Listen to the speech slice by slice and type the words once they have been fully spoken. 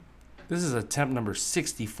This is attempt number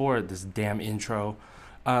 64 at this damn intro.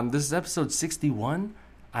 This is episode 61.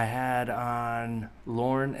 I had on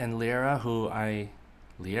Lauren and Liera,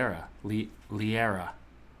 Liera.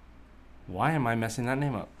 Why am I messing that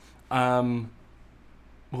name up?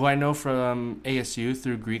 Who I know from ASU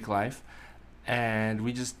through Greek life. And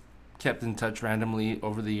we just kept in touch randomly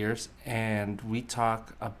over the years. And we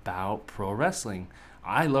talk about pro wrestling.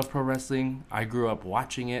 I love pro wrestling. I grew up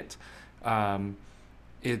watching it.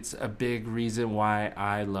 It's a big reason why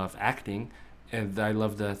I love acting, and I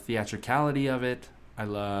love the theatricality of it. I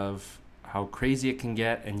love how crazy it can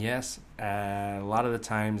get, and yes, a lot of the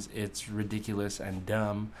times it's ridiculous and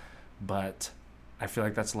dumb, but I feel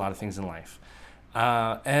like that's a lot of things in life.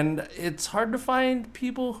 And it's hard to find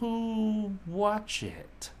people who watch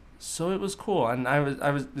it, so it was cool, and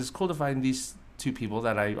it's cool to find these two people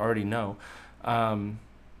that I already know.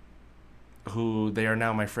 Who they are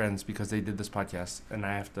now my friends because they did this podcast, and they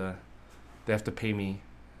have to pay me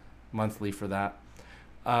monthly for that.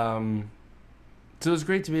 So it was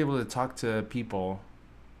great to be able to talk to people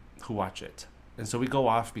who watch it. And so we go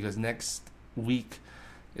off because next week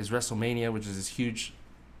is WrestleMania, which is this huge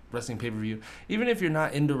wrestling pay-per-view. Even if you're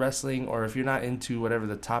not into wrestling or if you're not into whatever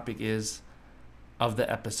the topic is of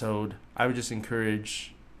the episode, I would just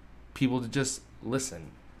encourage people to just listen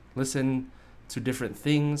to different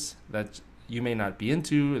things that you may not be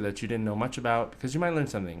into, that you didn't know much about, because you might learn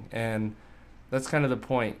something. And that's kind of the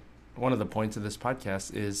point. One of the points of this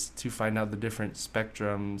podcast is to find out the different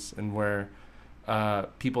spectrums and where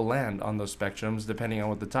people land on those spectrums, depending on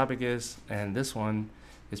what the topic is. And this one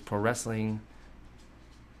is pro wrestling.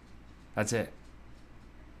 That's it.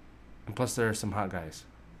 And plus, there are some hot guys.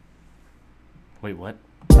 Wait, what?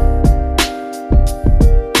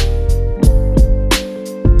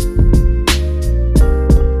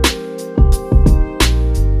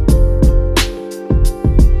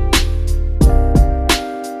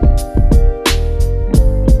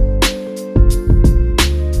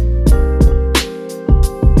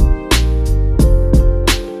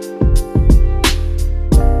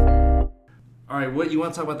 What you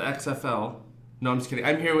want to talk about the XFL? No, I'm just kidding.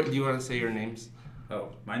 I'm here. Do you want to say your names? Oh,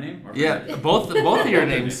 my name? Or yeah, both of your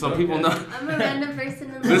names, so people know. I'm a random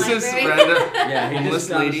person in the this library. This is random. Yeah, he homeless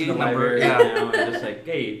just lady the number. Yeah, Yeah, and just like,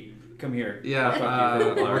 hey, come here. Yeah,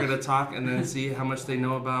 we're gonna talk and then see how much they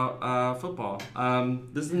know about football.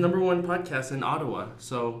 This is the number one podcast in Ottawa,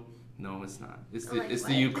 so. No, it's not. It's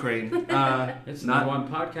the Ukraine. It's not one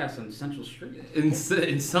podcast on Central Street.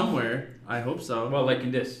 In somewhere, I hope so. Well, like in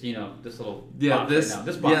this, this little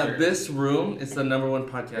this room. It's the number one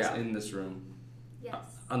podcast in this room. Yes.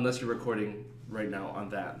 Unless you're recording right now on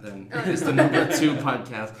that, then it's the number 2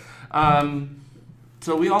 podcast.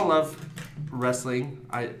 So we all love wrestling.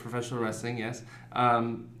 Professional wrestling, yes.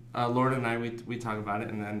 Lauren and I we talk about it,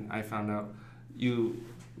 and then I found out you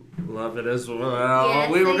love it as well.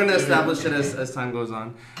 Yes, we were going to establish it as time goes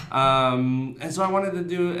on. And so I wanted to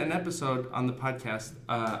do an episode on the podcast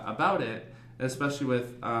about it, especially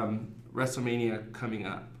with WrestleMania coming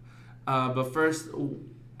up. But first,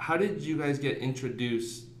 how did you guys get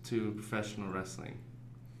introduced to professional wrestling?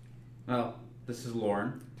 Well, this is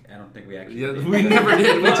Lauren. I don't think we actually did. We never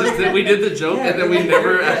did. We did the joke, and then we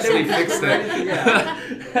never actually fixed it.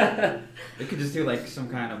 Yeah. We could just do like some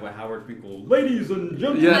kind of Howard Finkel, ladies and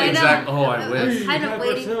gentlemen. Yeah, exactly. Oh, I wish. Kind of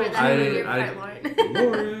waiting for that on your part, Lauren.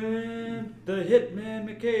 Lauren, the Hitman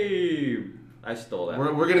McCabe. I stole that.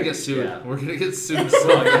 We're gonna get sued. Yeah. We're gonna get sued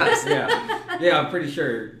so fast. Yeah, I'm pretty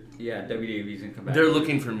sure. Yeah, WWE's gonna come back. They're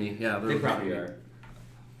looking for me. Yeah, they probably are.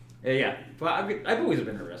 Yeah, but I've always been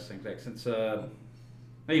into wrestling like since the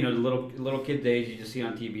little kid days you just see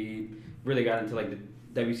on TV. Really got into like the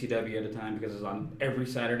WCW at the time because it was on every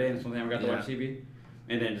Saturday and it's something I never got to watch TV.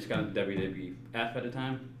 And then just got into WWF at the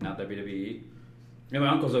time, not WWE. And my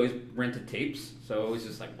uncles always rented tapes, so I always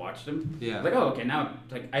just like watched them. Yeah. I was like, oh, okay, now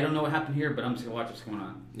like I don't know what happened here, but I'm just gonna watch what's going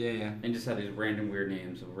on. Yeah. And just had these random weird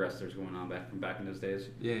names of wrestlers going on back in those days.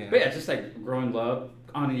 Yeah. But yeah, it's just like growing love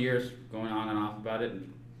on the years, going on and off about it.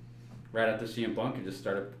 And right after CM Punk, and just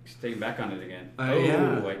started staying back on it again. Yeah.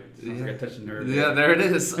 Sounds like I touched a nerve. Yeah, there it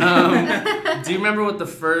is. Do you remember what the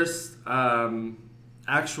first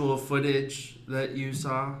actual footage that you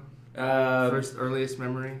saw? First earliest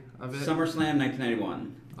memory of it? SummerSlam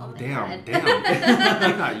 1991. Oh, damn.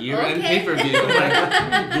 I got year end pay-per-view.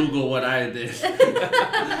 Like, Google what I did.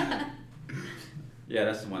 Yeah,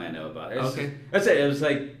 that's the one I know about. Okay. That's it. It was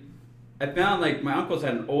like, I found like my uncle's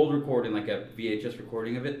had an old recording, like a VHS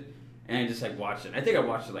recording of it. And I just like watched it. I think I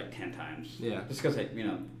watched it like 10 times. Yeah. Just because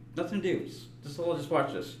nothing to do. Just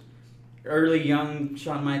watch this. early young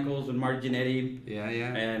Shawn Michaels and Marty Jannetty. Yeah,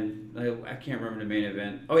 yeah. And I can't remember the main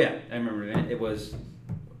event. Oh yeah, I remember the event. It was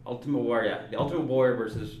Ultimate Warrior. The Ultimate Warrior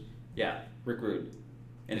versus Rick Rude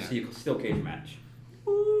in a steel cage match.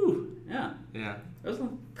 Woo! Yeah. Yeah. It was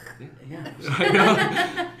yeah. I know.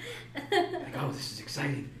 Like, oh, this is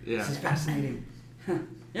exciting. Yeah. This is fascinating.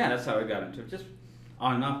 Yeah, that's how I got into it. Just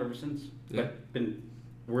on and off ever since. Yeah. But been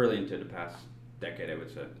really into the past decade, I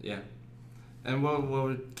would say. Yeah. And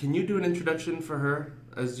can you do an introduction for her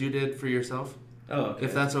as you did for yourself? Oh, okay.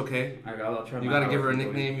 If that's okay. I'll try. You gotta give her a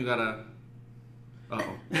nickname. You gotta.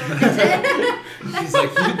 She's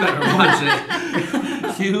like, you better watch it.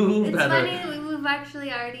 It's funny, we've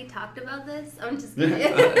actually already talked about this. I'm just kidding.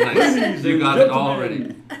 Nice. You got it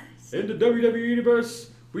already. In the WWE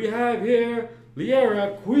Universe, we have here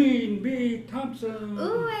Liera Queen Bee Thompson.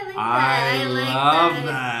 Ooh, I like that. I love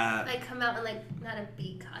that. I come out in not a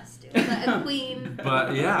bee costume, but a queen.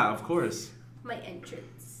 But yeah, of course. My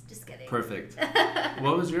entrance. Just kidding. Perfect.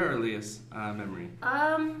 What was your earliest memory?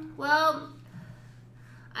 Well,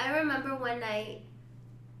 I remember one night,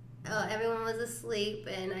 everyone was asleep,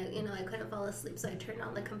 and I couldn't fall asleep, so I turned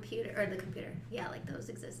on the computer, like those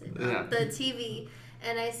existed, the TV,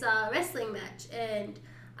 and I saw a wrestling match, and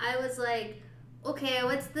I was like, okay,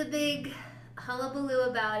 what's the big hullabaloo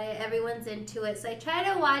about it? Everyone's into it, so I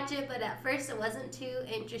tried to watch it, but at first it wasn't too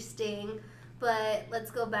interesting. But let's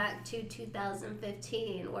go back to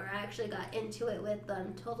 2015, where I actually got into it with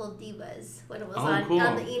Total Divas when it was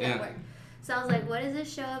on the E! Network. So I was like, what is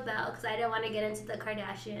this show about? Because I didn't want to get into the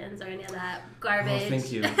Kardashians or any of that garbage. Oh,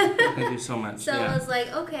 thank you. Thank you so much. So I was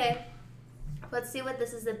like, okay, let's see what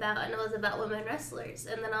this is about. And it was about women wrestlers.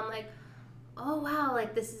 And then I'm like, oh, wow,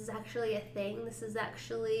 like this is actually a thing. This is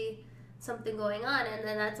actually something going on. And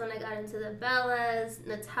then that's when I got into the Bellas,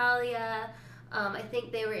 Natalya. I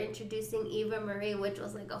think they were introducing Eva Marie, which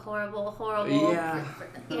was like a horrible, yeah.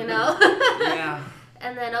 Yeah.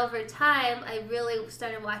 And then over time, I really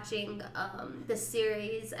started watching the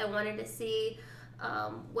series. I wanted to see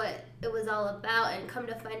what it was all about, and come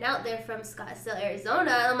to find out they're from Scottsdale, Arizona.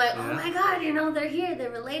 And I'm like, oh my God, they're here, they're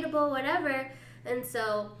relatable, whatever. And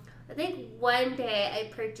so I think one day I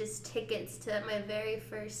purchased tickets to my very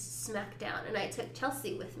first SmackDown, and I took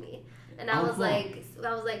Chelsea with me. And I was like,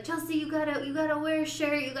 Chelsea, you gotta wear a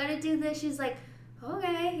shirt, you gotta do this. She's like,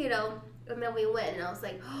 okay, and then we went, and I was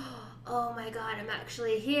like, oh my God, I'm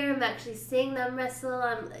actually here, I'm actually seeing them wrestle,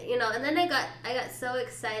 and then I got so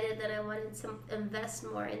excited that I wanted to invest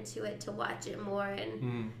more into it, to watch it more,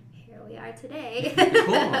 and here we are today.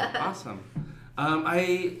 Cool, awesome.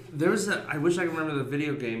 I wish I could remember the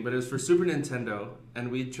video game, but it was for Super Nintendo,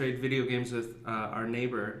 and we'd trade video games with our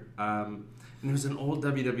neighbor, and it was an old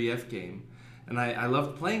WWF game, and I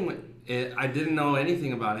loved playing with it. I didn't know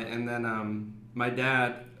anything about it, and then my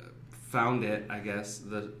dad found it, I guess,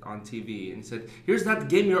 on TV, and he said, here's that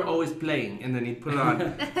game you're always playing, and then he'd put it on.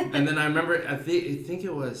 And then I remember, I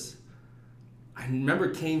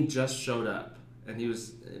remember Kane just showed up, and he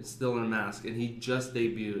was still in a mask, and he just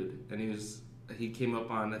debuted, and he came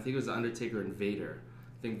up on, I think it was Undertaker and Vader.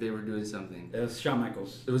 I think they were doing something. It was Shawn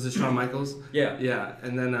Michaels. It was a Shawn Michaels? Yeah. Yeah,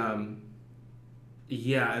 and then, and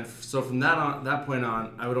so from that point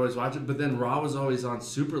on, I would always watch it, but then Raw was always on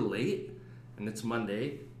super late, and it's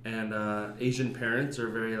Monday, and Asian parents are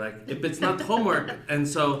very like, if it's not homework, and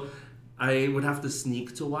so I would have to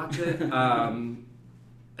sneak to watch it. And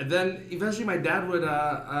then eventually my dad would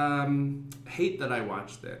hate that I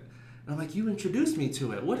watched it. And I'm like, you introduced me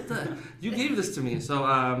to it. You gave this to me. So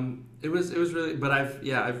it was really, but I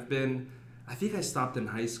think I stopped in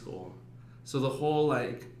high school. So the whole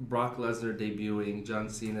like Brock Lesnar debuting, John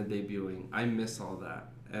Cena debuting, I miss all that.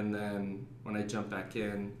 And then when I jumped back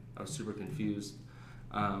in, I was super confused.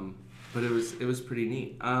 But it was pretty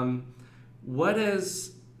neat.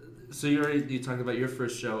 So you talked about your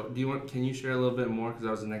first show. Can you share a little bit more? Because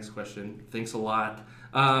that was the next question. Thanks a lot.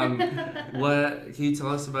 Can you tell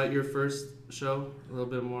us about your first show a little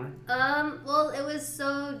bit more? Well, it was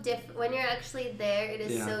so different. When you're actually there, it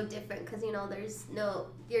is so different because,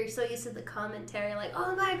 you're so used to the commentary, like,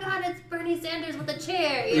 oh my God, it's Bernie Sanders with a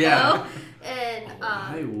chair, you know? And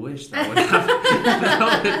I wish that would happen.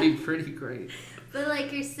 That would be pretty great. But,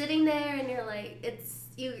 like, you're sitting there and you're like,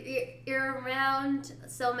 you're around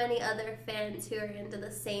so many other fans who are into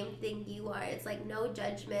the same thing you are. It's like no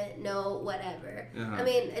judgment, no whatever. Uh-huh. I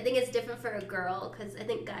mean, I think it's different for a girl because I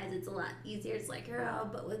think guys, it's a lot easier. It's like,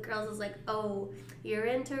 but with girls, it's like, oh, you're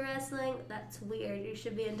into wrestling? That's weird. You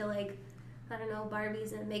should be into, like, I don't know,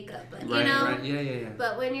 Barbies and makeup. But, Right. Yeah.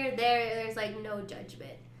 But when you're there, there's, like, no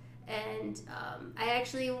judgment. And I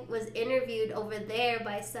actually was interviewed over there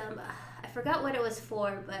by some, I forgot what it was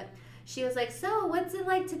for, but she was like, so what's it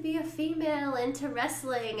like to be a female into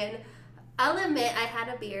wrestling? And I'll admit I had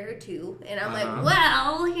a beer or two, and I'm like,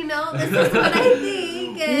 well, you know, this is what I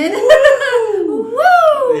think, and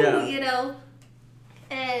woo, Yeah. you know,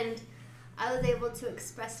 and I was able to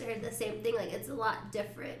express to her the same thing. Like, it's a lot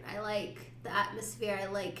different. I like the atmosphere. I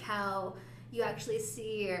like how you actually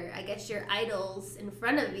see your idols in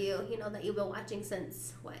front of you, you know, that you've been watching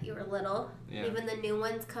since, you were little. Yeah. Even the new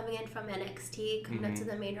ones coming in from NXT, coming up to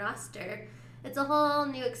the main roster. It's a whole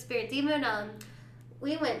new experience. Even,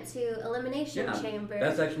 we went to Elimination Chamber.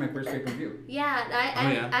 That's actually my first pay-per-view.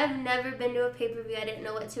 Yeah, I've never been to a pay-per-view. I didn't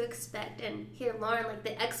know what to expect. And here, Lauren, like,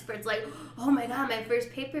 the expert's like, oh my God, my first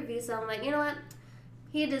pay-per-view. So I'm like, you know what?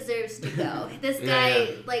 He deserves to go. This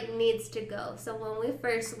guy, like, needs to go. So when we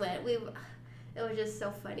first went, it was just so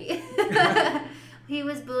funny. He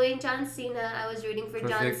was booing John Cena. I was rooting for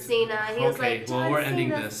John Cena. He was like, John we're ending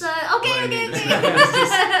Cena this. Okay.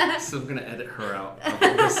 So I'm gonna edit her out.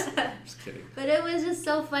 Just kidding. But it was just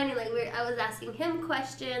so funny. Like, I was asking him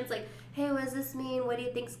questions, like, hey, what does this mean? What do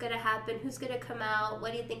you think's gonna happen? Who's gonna come out?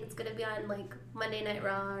 What do you think it's gonna be on, like, Monday Night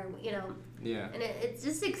Raw? Or, you know. Yeah. And it's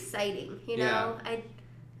just exciting. You know. I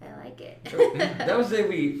like it. That was the day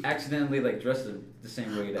we accidentally, like, dressed the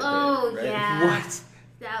same way that Oh, day, right? yeah. What?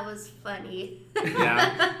 That was funny.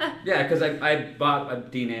 Yeah. Yeah, because I bought a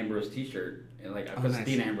Dean Ambrose T-shirt, and like, because nice.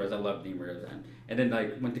 Dean Ambrose, I love Dean Ambrose, and then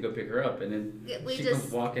like went to go pick her up, and then she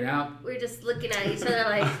comes walking out. We're just looking at each other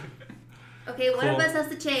like, okay, one of us has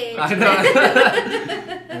to change. I know.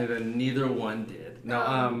 And then neither one did. No.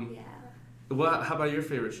 Yeah. How about your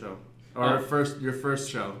favorite show, or your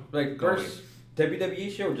first show? Like first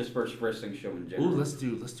WWE show, or just first wrestling show in general? Ooh, let's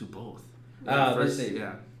do both. Let's see.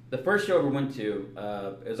 Yeah. The first show I ever went to,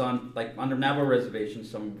 it was on the Navajo Reservation.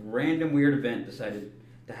 Some random weird event decided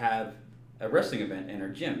to have a wrestling event in our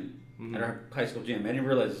gym, at our high school gym. I didn't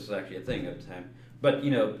realize this was actually a thing at the time. But,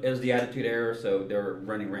 you know, it was the Attitude Era, so they were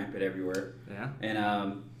running rampant everywhere. Yeah.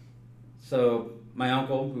 And so my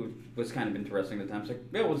uncle, who was kind of into wrestling at the time, was like,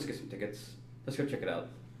 yeah, we'll just get some tickets. Let's go check it out.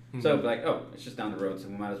 So, like, oh, it's just down the road, so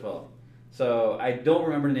we might as well. So I don't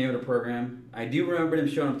remember the name of the program. I do remember them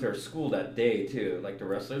showing up to our school that day too, like the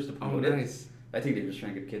wrestlers to promote it. Nice. I think they were just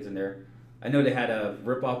trying to get kids in there. I know they had a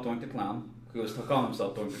rip-off Doink the Clown, who was calling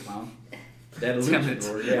himself Doink the Clown. They had a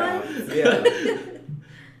luchador, yeah.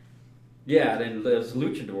 Yeah, then there was a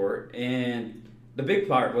luchador, and the big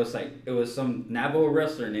part was like, it was some Navajo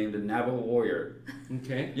wrestler named the Navajo Warrior.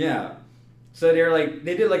 Okay. Yeah. So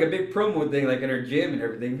they did like a big promo thing like at our gym and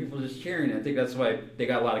everything. People just cheering. I think that's why they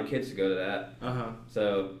got a lot of kids to go to that.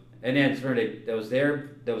 So, and then that was there.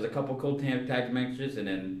 There was a couple cool tag matches, and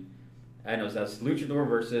then I know that's Luchador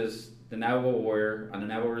versus the Navajo Warrior on the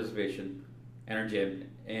Navajo Reservation at our gym,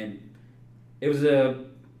 and it was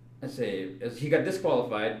he got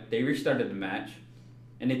disqualified. They restarted the match,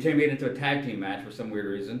 and they turned it into a tag team match for some weird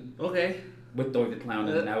reason. Okay. With Doink the Clown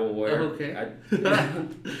and the Navajo Warrior. Okay. I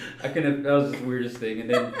couldn't. That was the weirdest thing. And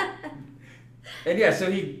then,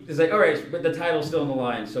 so he is like, all right, but the title's still on the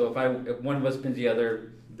line. So if one of us pins the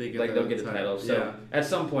other, they'll get the title. So at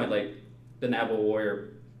some point, like the Navajo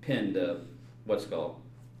Warrior pinned luchador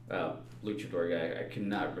guy. I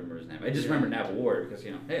cannot remember his name. I just remember Navajo Warrior because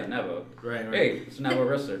hey, I'm Navajo. Right. Hey, it's a Navajo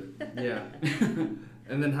wrestler. Yeah.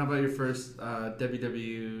 And then how about your first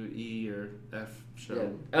WWE or F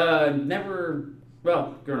show? Yeah. Never.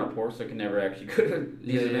 Well, growing up poor, so I could never actually go to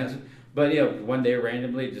these events. But one day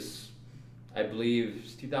randomly, I believe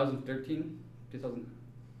it's 2013,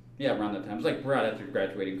 around that time. It was like right after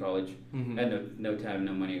graduating college. I had no time,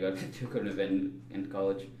 no money to go to an event in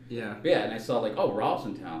college. Yeah. But and I saw like, oh, Raw's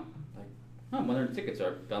in town. Like, oh, where the tickets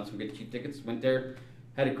are. Found some good cheap tickets. Went there,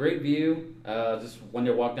 had a great view. Just one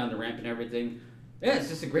day walked down the ramp and everything. Yeah, it's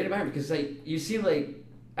just a great environment because you see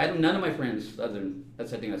none of my friends that's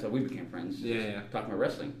how we became friends. Yeah. Talking about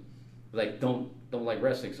wrestling, don't like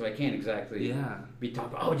wrestling, so I can't exactly be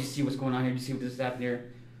talking. Oh, did you see what's going on here? Did you see what this happened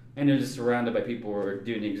here? And they're just surrounded by people who are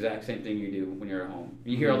doing the exact same thing you do when you're at home.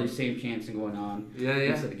 You hear all these same chanting going on. Yeah.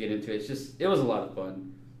 Instead to get into it, it was a lot of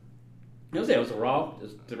fun. It was a Raw. It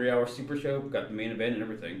was a 3-hour super show. Got the main event and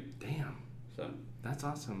everything. Damn. So that's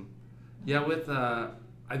awesome. Yeah, with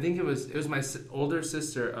I think it was my older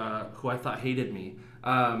sister who I thought hated me,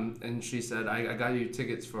 and she said, I got you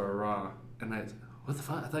tickets for a Raw, and I, what the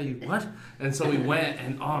fuck? I thought you, what? And so we went,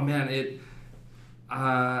 and oh man,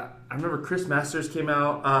 I remember Chris Masters came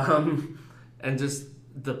out, and just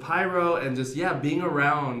the pyro, and just being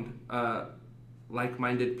around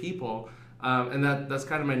like-minded people, and that's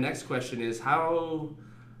kind of my next question is how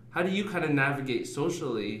do you kind of navigate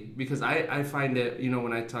socially? Because I find it,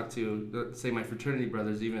 when I talk to, say, my fraternity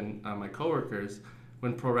brothers, even my coworkers,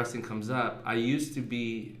 when pro wrestling comes up, I used to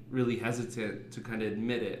be really hesitant to kind of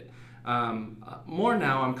admit it. More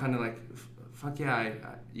now, I'm kind of like, fuck yeah,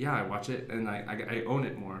 I watch it and I own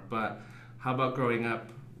it more. But how about growing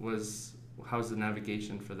up? How's the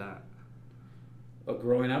navigation for that? Oh,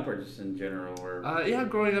 growing up or just in general? Or yeah,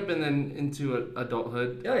 growing up and then into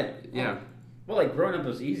adulthood. Oh, yeah. Yeah. Well, like, growing up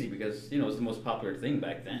was easy because, it was the most popular thing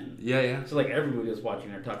back then. Yeah. So, like, everybody was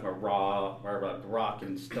watching or talking about Raw, or about Rock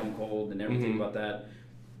and Stone Cold and everything about that.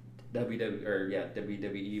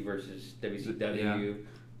 WWE versus WCW,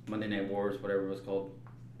 Monday Night Wars, whatever it was called.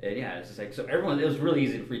 And, it's just like, so it was really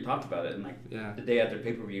easy to talk about it. And, like, the day after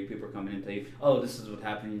pay-per-view, people were coming in and tell you, oh, this is what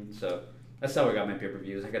happened. So, that's how I got my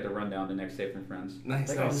pay-per-views. I got the rundown the next day from friends. Nice.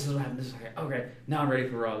 Like, oh, this is what happened. This is okay. Now I'm ready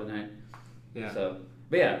for Raw tonight. Yeah. So,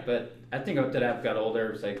 but I think after I got older,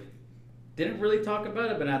 it's like, didn't really talk about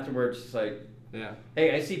it, but afterwards, it's like,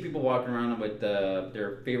 hey, I see people walking around with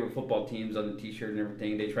their favorite football teams on the T-shirt and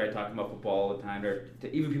everything. They try talking about football all the time. Or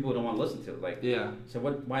even people who don't want to listen to it. Like, so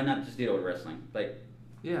why not just deal with wrestling? Like,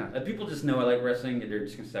 people just know I like wrestling, and they're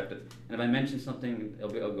just gonna accept it. And if I mention something, I'll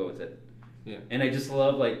go with it. Yeah. And I just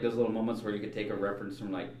love like those little moments where you could take a reference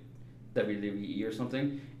from like WWE or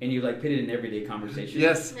something, and you like put it in everyday conversation.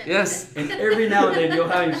 Yes. And every now and then you'll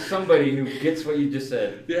have somebody who gets what you just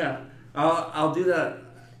said. Yeah, I'll do that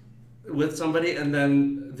with somebody, and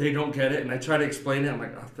then they don't get it, and I try to explain it. I'm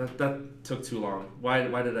like, oh, that took too long. Why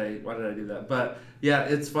did I do that? But yeah,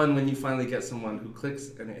 it's fun when you finally get someone who clicks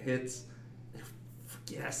and it hits.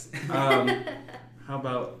 Yes. How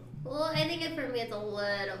about? Well, I think for me it's a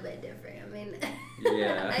little bit different. I mean,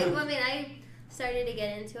 I started to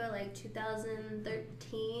get into it like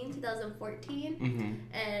 2013, 2014,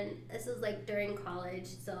 and this was like during college,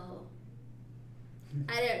 so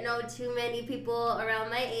I didn't know too many people around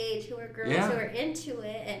my age who were girls who were into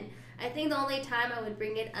it, and I think the only time I would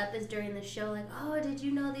bring it up is during the show, like, oh, did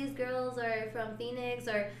you know these girls are from Phoenix,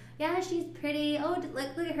 or yeah, she's pretty, oh,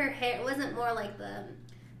 like, look at her hair. It wasn't more like the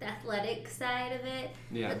athletic side of it.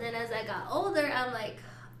 Yeah. But then as I got older, I'm like,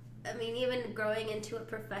 I mean, even growing into a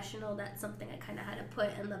professional, that's something I kind of had to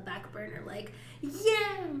put in the back burner, like, you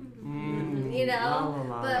know?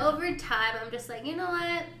 But over time, I'm just like, you know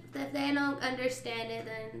what? If they don't understand it,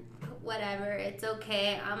 then whatever. It's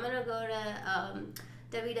okay. I'm going to go to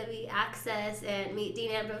WWE Access and meet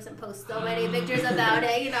Dean Ambrose and post so many pictures about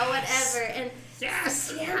it, you know, whatever. And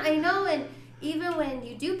yes! Yeah, I know. And even when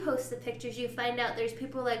you do post the pictures, you find out there's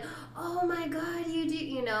people like, oh my God, you do,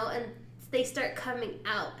 you know, and they start coming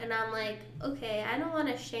out. And I'm like, okay, I don't want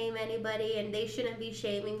to shame anybody, and they shouldn't be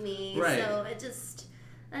shaming me. Right. So it just,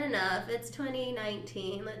 enough. It's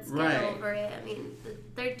 2019. Let's get over it. I mean,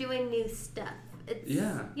 they're doing new stuff. It's,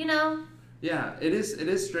 you know? Yeah, it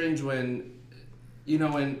is strange when, you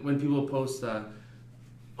know, when people post,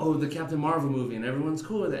 the Captain Marvel movie, and everyone's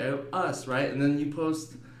cool with it, us, right? And then you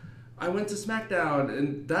post, I went to SmackDown,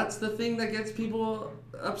 and that's the thing that gets people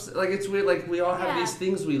upset. Like, it's weird. Like, we all have these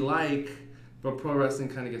things we like, but pro wrestling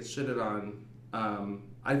kind of gets shitted on.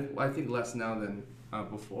 I think less now than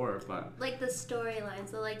before, but like the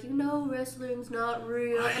storylines. So like, you know, wrestling's not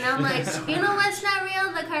real, and I'm like, you know what's not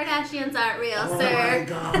real? The Kardashians aren't real, sir.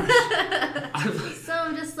 Oh my gosh. So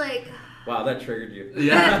I'm just like. Wow, that triggered you.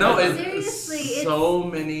 Yeah, no, seriously, so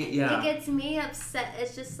many. Yeah, it gets me upset.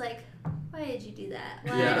 It's just like, why did you do that?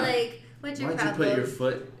 Why, like, what's your problem? Why'd you put your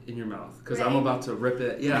foot in your mouth? Because I'm about to rip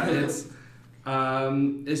it. Yeah,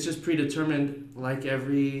 it's just predetermined, like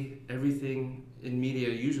everything in media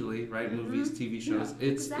usually, right? Movies, TV shows. Yeah,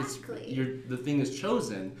 it's the thing is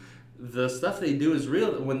chosen. The stuff they do is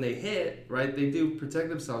real when they hit, right? They do protect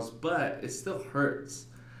themselves, but it still hurts.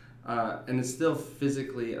 And it's still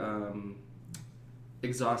physically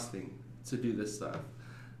exhausting to do this stuff.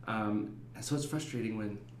 And so it's frustrating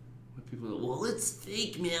when people go, well, it's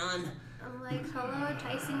fake, man. I'm like, hello,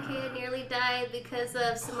 Tyson Kidd nearly died because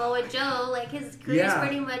of Samoa Joe. Like, his career's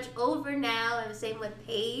pretty much over now. And same with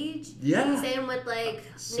Paige. Yeah. Same with, like,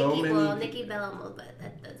 Nikki Bella, but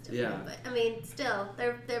that's different. Yeah. But, I mean, still,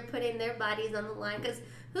 they're putting their bodies on the line. Because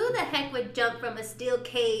who the heck would jump from a steel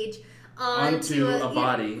cage onto a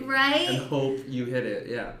body, right? And hope you hit it,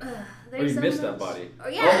 yeah. Or you missed that body.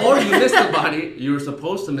 Or you missed the body. You were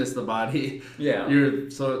supposed to miss the body. Yeah.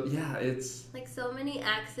 It's like so many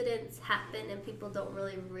accidents happen and people don't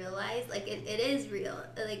really realize. Like it is real.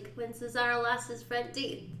 Like when Cesaro lost his front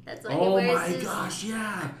teeth. That's why he wears his... gosh,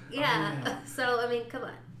 yeah. Yeah. Oh, yeah. So I mean, come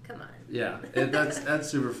on. Yeah, that's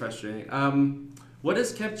super frustrating. What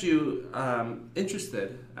has kept you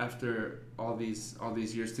interested after all these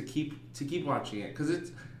years to keep watching it?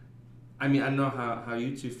 Because I don't know how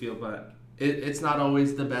you two feel, but it's not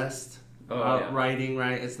always the best. writing,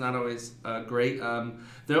 right? It's not always great.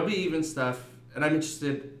 There'll be even stuff, and I'm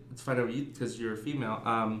interested to find out you, because you're a female,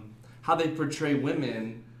 how they portray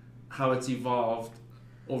women, how it's evolved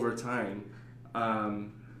over time.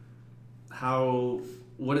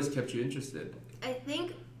 What has kept you interested? I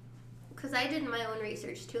think, because I did my own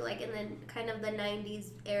research too, like in the kind of the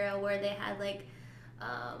 90s era where they had like,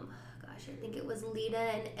 I think it was Lita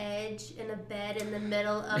and Edge in a bed in the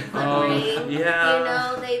middle of the ring. Yeah. You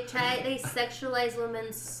know, they sexualize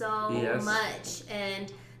women so much,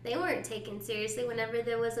 and they weren't taken seriously. Whenever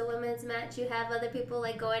there was a women's match, you have other people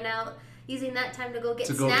like going out, using that time to go get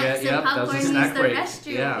snacks and popcorn, use the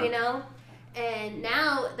restroom, you know? And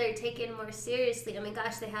now they're taken more seriously. I mean,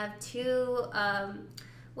 gosh, they have 2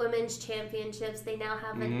 women's championships. They now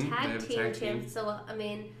have a tag team champ. So, I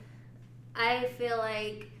mean, I feel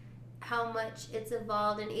like how much it's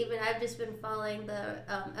evolved, and even I've just been following the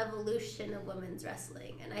evolution of women's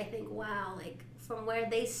wrestling, and I think, wow, like from where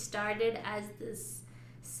they started as this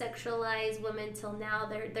sexualized women till now,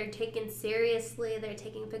 they're taken seriously. They're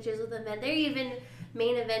taking pictures with the men. They're even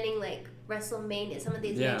main eventing like WrestleMania, some of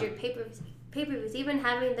these major pay-per-views, even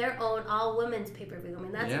having their own all women's pay-per-view. I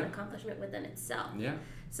mean, that's an accomplishment within itself. Yeah.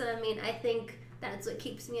 So I mean, I think that's what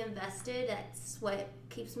keeps me invested. That's what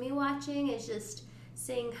keeps me watching. Is just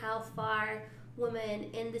seeing how far women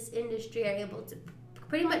in this industry are able to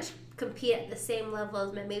pretty much compete at the same level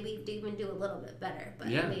as men, maybe even do a little bit better. But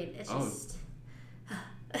I mean, it's just...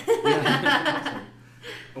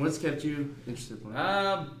 What's kept you interested?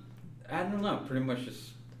 I don't know. Pretty much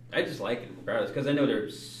I just like it regardless, because I know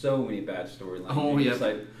there's so many bad storylines. It's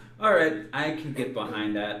like, all right, I can get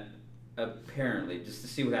behind that, apparently, just to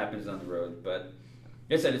see what happens on the road. But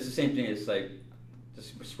like I said, it's the same thing. It's like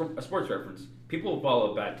just a sports reference. People will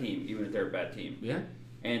follow a bad team, even if they're a bad team. Yeah.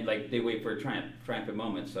 And like they wait for a triumphant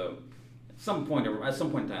moment. So at some point in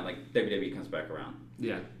time, like WWE comes back around.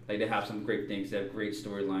 Yeah. Like they have some great things. They have great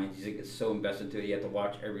storylines. You get so invested into it. You have to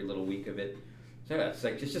watch every little week of it. So yeah, it's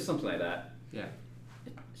like it's just something like that. Yeah.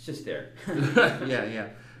 It's just there. Yeah.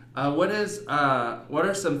 What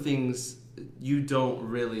are some things you don't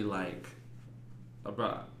really like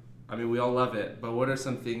about? I mean, we all love it, but what are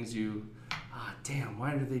some things you? Damn,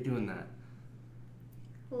 why are they doing that?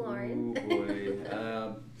 Lauren. Oh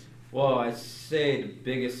boy. Well, I'd say the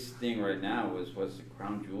biggest thing right now was the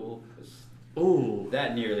Crown Jewel. Oh,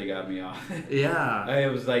 that nearly got me off. Yeah. It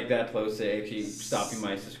was like that close to actually stopping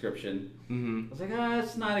my subscription. Mm-hmm. I was like,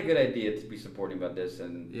 it's not a good idea to be supporting about this.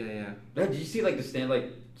 And did you see like the stand?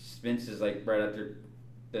 Like Vince is like right after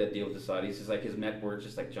the deal with the Saudis, is like his net worth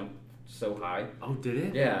just like jumped so high. Oh, did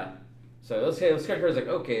it? Yeah. So it was kind of like,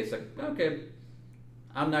 okay, it's like, okay,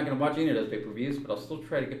 I'm not going to watch any of those pay-per-views, but I'll still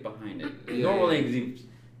try to get behind it. Normally, you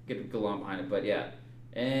get along behind it, but yeah.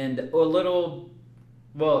 And a little,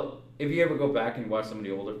 well, if you ever go back and watch some of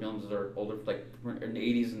the older films that are older, like in the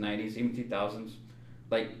 80s and 90s, even 2000s,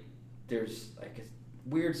 like, there's like a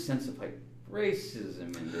weird sense of like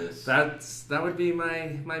racism in this. That would be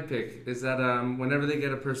my pick, is that whenever they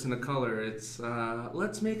get a person of color, it's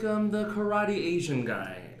let's make them the karate Asian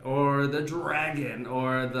guy, or the dragon,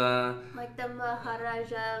 or the... Like the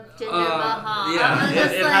Maharaja Jinder Mahal. Yeah,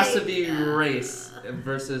 it has to be race,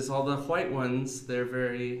 versus all the white ones,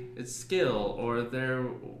 it's skill, or they're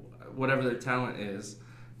whatever their talent is.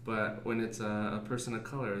 But when it's a person of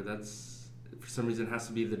color, that's, for some reason, has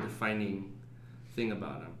to be the defining thing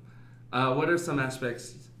about them. What are some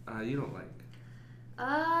aspects you don't like?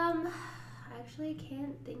 Actually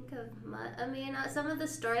can't think of much. I mean, some of the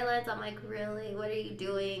storylines, I'm like, really, what are you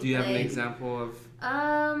doing? Do you have an example of?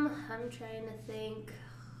 I'm trying to think.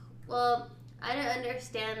 Well, I don't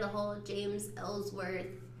understand the whole James Ellsworth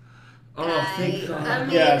guy. Oh, thank God. I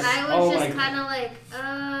mean, yes. I was just kind of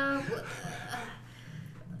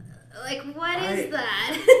like, what is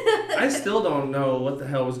that? I still don't know what the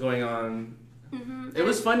hell was going on. Mm-hmm. It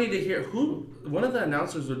was funny to hear one of the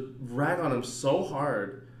announcers would rag on him so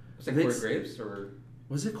hard. Was it Corey Graves, or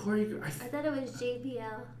was it Corey? I thought it was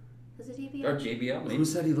JBL. Was it JBL? Or JBL? Maybe. Who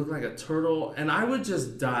said he looked like a turtle? And I would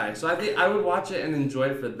just die. So I think I would watch it and enjoy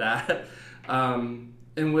it for that. And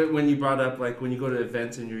when you brought up, like, when you go to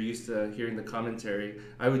events and you're used to hearing the commentary,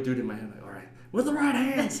 I would do it in my head, like, all right, with the right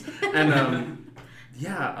hands. And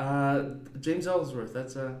James Ellsworth.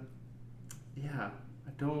 That's I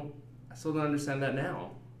still don't understand that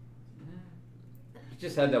now.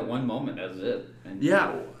 Just had that one moment, that's it.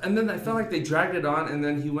 And then I felt like they dragged it on, and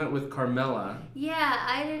then he went with Carmella. Yeah,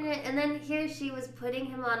 I didn't, and then here she was putting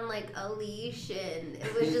him on like a leash, and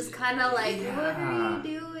it was just kind of like, what are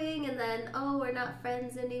you doing? And then, we're not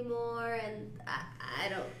friends anymore, and I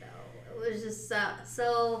don't know. It was just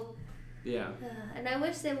so Yeah. And I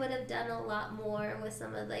wish they would have done a lot more with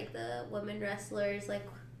some of like the women wrestlers. Like,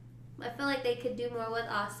 I feel like they could do more with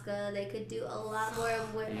Asuka. They could do a lot more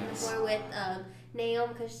with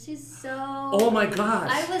Naomi, because she's so. Oh my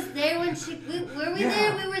gosh! I was there when she. Were we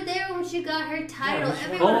there? We were there when she got her title. Yeah,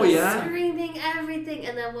 everyone was screaming everything,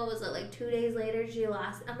 and then what was it, like 2 days later she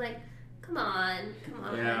lost. I'm like, come on.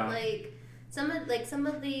 Yeah. Like some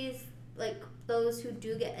of these, like those who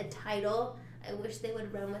do get a title, I wish they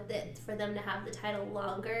would run with it for them to have the title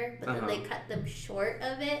longer, but then they cut them short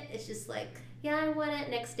of it. It's just like, yeah, I won it.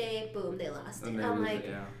 Next day, boom, they lost it. I'm like,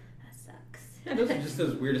 that sucks. Yeah, those are just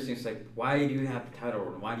those weirdest things. Like, why do you have the title?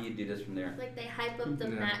 Or why do you do this from there? Like, they hype up the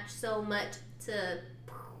match so much to,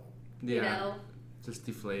 you know. Just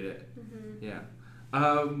deflate it. Mm-hmm. Yeah.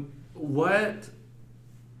 What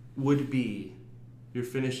would be your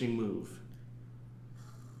finishing move?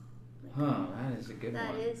 Huh, that is a good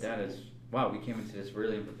one. That is... Wow, we came into this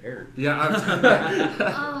really unprepared. Yeah.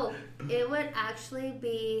 Oh, it would actually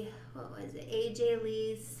be, what was it? AJ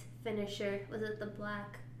Lee's finisher. Was it the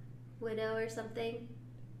Black Widow or something?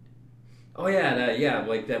 Oh yeah,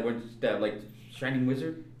 like that like Shining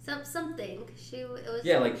Wizard. Something. It was.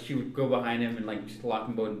 Yeah, like she would go behind him and like just lock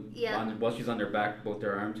them both while she's on their back, both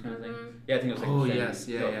their arms, kind of thing. Yeah, I think it was like. Oh yes,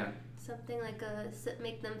 yeah. Something like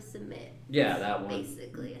make them submit. Yeah, that one.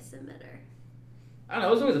 Basically, a submitter. I don't know.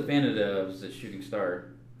 I was always a fan of the Shooting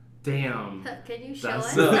Star. Damn. Can you show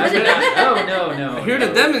us? Oh no. Here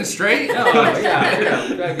to demonstrate. No,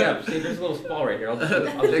 yeah. See, there's a little spall right here. I'll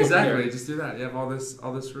just exactly. Just do that. You have all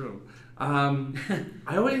this room.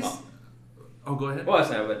 I always. Oh, go ahead. Well, I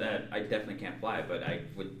said, but I definitely can't fly. But I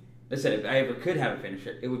would. I said if I ever could have a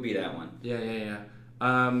finisher, it would be that one. Yeah.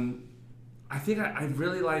 I think I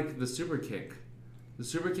really like the super kick. The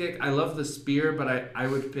super kick. I love the spear, but I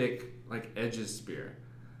would pick like Edge's spear.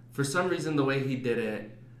 For some reason, the way he did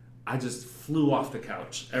it, I just flew off the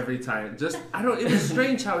couch every time. It was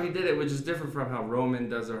strange how he did it, which is different from how Roman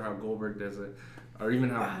does it or how Goldberg does it, or even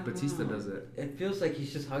how Batista does it. It feels like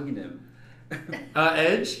he's just hugging him.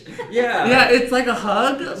 Edge? Yeah. Yeah, it's like a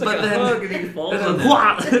hug, it's but like then hug and he falls and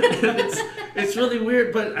it's really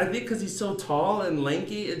weird, but I think because he's so tall and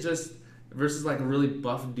lanky, it just, versus like a really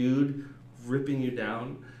buff dude ripping you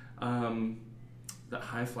down. The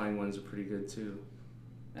high-flying ones are pretty good, too.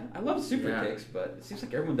 I love super kicks, but it seems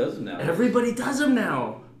like everyone does them now. Everybody does them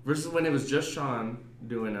now! Versus when it was just Shawn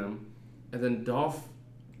doing them. And then Dolph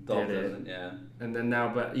did it. Yeah. And then now,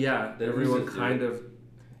 but yeah, everyone kind of...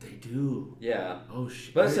 They do. Yeah. Oh,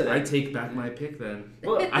 shit. But I take back my pick, then.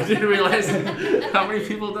 Well, I didn't realize how many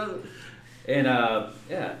people does it. And,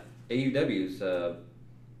 AUW's...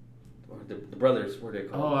 The brothers, what are they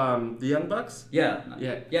called? Oh, the Young Bucks? Yeah,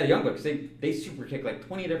 the Young Bucks. They super kick like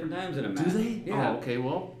 20 different times in a match. Do they? Yeah. Oh, okay,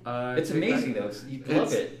 well... it's amazing, though. You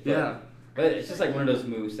love it. But it's just like one of those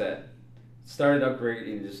moves that started out great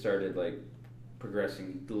and just started, like,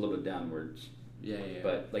 progressing a little bit downwards. Yeah.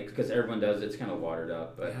 But, like, because everyone does it, it's kind of watered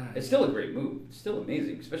up. But it's still a great move. It's still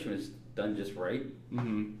amazing, especially when it's done just right.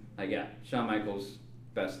 Mm-hmm. Like, Shawn Michaels,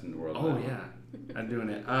 best in the world. Oh, yeah. I'm doing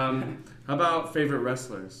it. How about favorite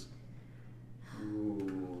wrestlers?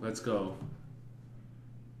 Ooh. Let's go.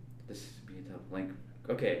 This is be a tough link.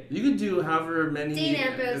 Okay. You can do however many. Dean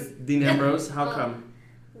Ambrose. Dean Ambrose. How come?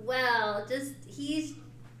 Well, just he's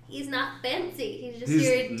not fancy. He's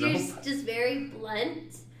just very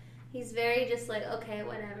blunt. He's very just like, okay,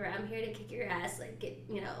 whatever. I'm here to kick your ass. Like,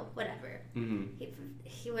 whatever. Mm-hmm.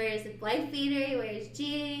 He wears a wife beater. He wears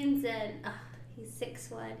jeans, and he's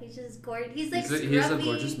 6'1". He's just gorgeous. He's like scruffy. He's a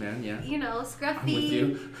gorgeous man. Yeah. Scruffy. I'm with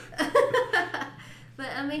you. But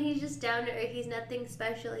I mean, he's just down to earth. He's nothing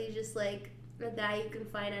special. He's just like a guy you can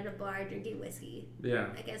find at a bar drinking whiskey. Yeah.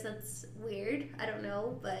 I guess that's weird. I don't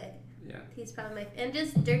know, but yeah, he's probably and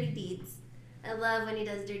just dirty deeds. I love when he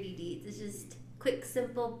does dirty deeds. It's just quick,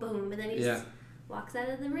 simple, boom, and then he just walks out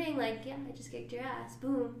of the ring like, yeah, I just kicked your ass,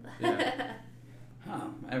 boom. Yeah.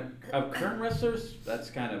 Of current wrestlers, that's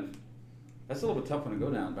a little bit tough one to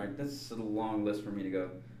go down. Right? That's a long list for me to go.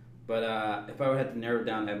 But if I would have to narrow it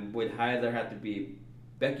down, I would either have to be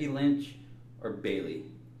Becky Lynch or Bayley.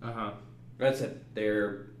 That's it.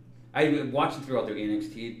 I watched them throughout their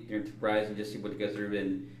NXT, their Rise, and just see what they go through.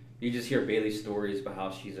 And you just hear Bayley's stories about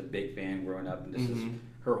how she's a big fan growing up, and this is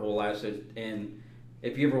her whole life. So, and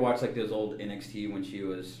if you ever watch like those old NXT when she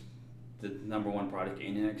was the #1 product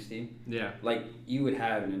in NXT, like you would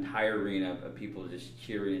have an entire arena of people just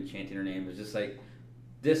cheering and chanting her name. It's just like,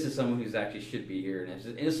 this is someone who's actually should be here,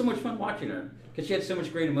 and it's so much fun watching her because she had so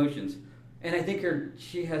much great emotions. And I think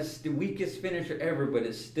she has the weakest finisher ever, but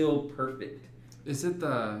it's still perfect. Is it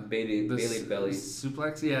the Bailey's belly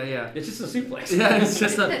suplex? Yeah. It's just a suplex. Yeah, it's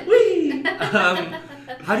just a whee.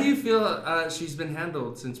 How do you feel she's been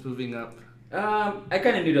handled since moving up? I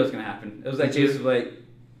kind of knew that was gonna happen. It was like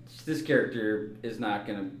this character is not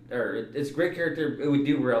gonna, or it's a great character. It would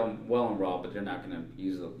do well in Raw, but they're not gonna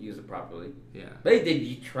use it properly. Yeah,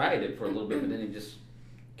 they tried it for a little bit, but then they just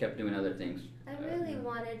kept doing other things. I really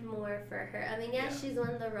wanted more for her. I mean, she's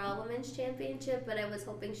won the Raw Women's Championship, but I was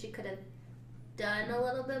hoping she could have done a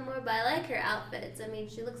little bit more. But I like her outfits. I mean,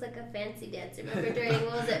 she looks like a fancy dancer. Remember during,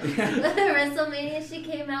 what was it, WrestleMania, she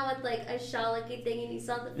came out with like a shawl-looking thing, and you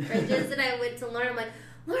saw the fringes, and I went to Lauren, I'm like,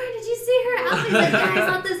 Lauren, did you see her outfit? Like, yeah, it's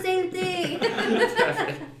not the same thing.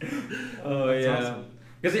 Oh, yeah.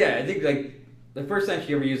 Because, I think, like, the first time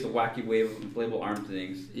she ever used the wacky inflatable arm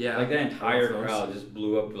things, like, that entire crowd just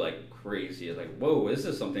blew up like crazy. It's like, whoa, this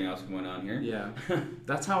is something else going on here. Yeah.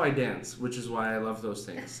 That's how I dance, which is why I love those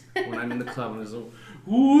things. When I'm in the club and it's like,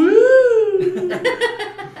 woo!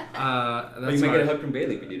 But you might get a hug from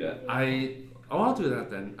Bailey if you do that. I'll do that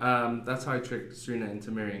then. That's how I tricked Serena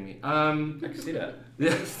into marrying me. I can see that.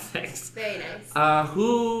 Yeah, thanks. Very nice.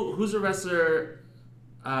 Who's a wrestler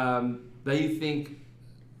that you think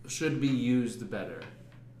should be used better?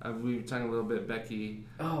 We were talking a little bit Becky.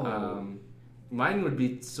 Mine would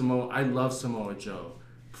be Samoa. I love Samoa Joe.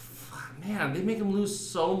 Man, they make him lose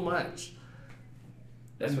so much.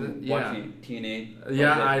 That's watching TNA.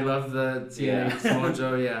 I love the TNA Samoa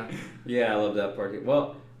Joe. Yeah, I love that part.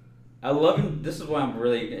 Well, I love him. This is why I'm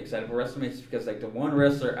really excited for WrestleMania, because like the one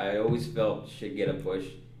wrestler I always felt should get a push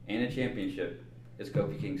and a championship is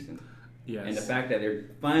Kofi Kingston. Yes. And the fact that they're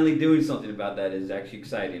finally doing something about that is actually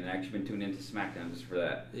exciting. And I've actually been tuning into SmackDown just for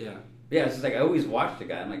that. Yeah. Yeah, it's just like I always watch the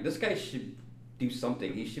guy. I'm like, this guy should do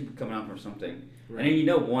something. He should be coming out for something. Right. And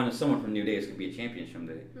then someone from New Day is going to be a champion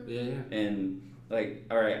someday. Yeah. And like,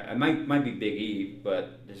 all right, I might be Big E,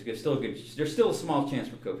 but there's still a small chance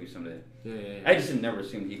for Kofi someday. Yeah. I just never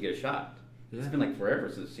assumed he'd get a shot. Yeah. It's been like forever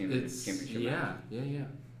since I've seen the championship.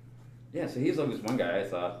 Yeah. So he's always one guy I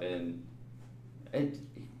thought, and the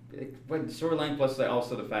storyline plus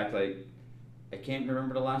also the fact like I can't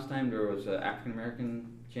remember the last time there was an African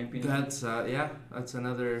American champion. That's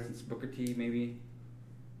another. It's Booker T maybe.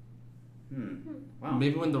 Wow.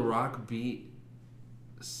 Maybe when The Rock beat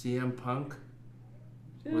CM Punk.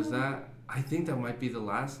 Yeah. Was that? I think that might be the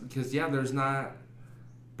last, because there's not.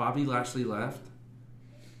 Bobby Lashley left.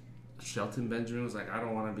 Shelton Benjamin was like, I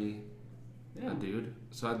don't want to be a dude.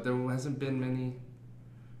 So there hasn't been many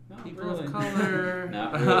people of color.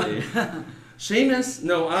 Not really. Sheamus?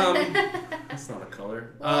 No, that's not a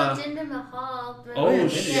color. Well, Jinder Mahal.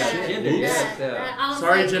 Jinder. Yeah.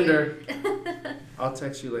 Sorry, Jinder. I'll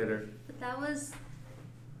text you later. But that was...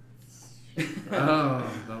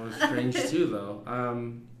 that was strange too, though.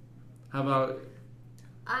 How about...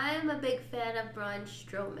 I'm a big fan of Braun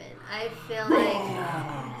Strowman. I feel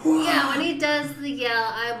like... when he does the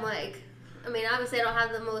yell, I'm like... I mean, obviously I don't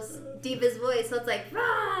have the most deepest voice, so it's like...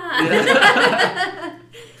 Rah!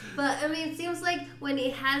 But, I mean, it seems like when he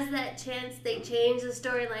has that chance, they change the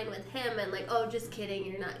storyline with him and like, oh, just kidding,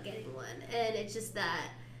 you're not getting one. And it's just that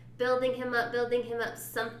building him up,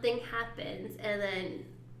 something happens. And then,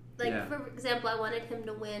 for example, I wanted him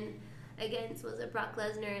to win against, was it Brock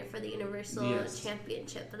Lesnar for the Universal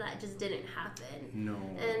Championship, but that just didn't happen. No.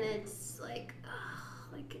 And it's like,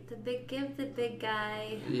 give the big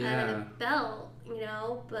guy a belt,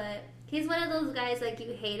 but... He's one of those guys, like,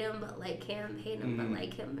 you hate him, but like him, hate him, but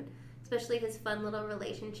like him. Especially his fun little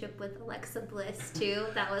relationship with Alexa Bliss, too.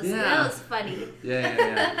 That was funny.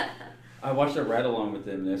 Yeah. I watched a ride-along with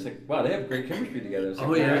them, and it's like, wow, they have great chemistry together. It's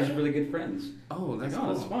like, they're actually really good friends. Oh, that's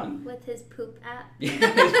cool. That's fun. With his poop app. Yeah,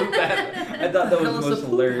 his poop app. I thought that was the most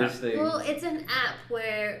hilarious thing. Well, it's an app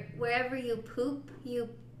where wherever you poop, you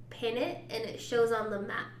pin it, and it shows on the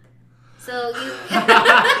map. So you...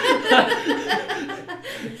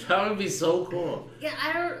 That would be so cool. Yeah,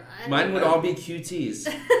 I don't Mine would know. all be QTs.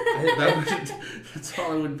 That's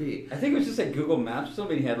all it would be. I think it was just like Google Maps.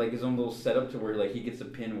 Somebody had like his own little setup to where like he gets a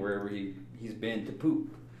pin wherever he's been to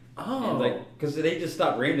poop. Oh. And because they just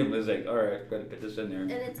stopped randomly. It's like, all right, got to put this in there.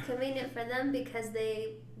 And it's convenient for them because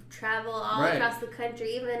they travel all across the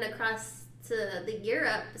country, even across to the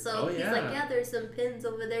Europe. So he's like, there's some pins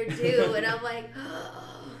over there too. And I'm like...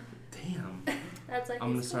 Damn. That's like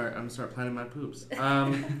I'm gonna start planning my poops.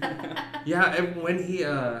 And when he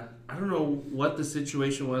I don't know what the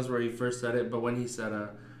situation was where he first said it, but when he said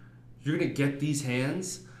you're gonna get these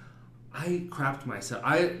hands, I crapped myself.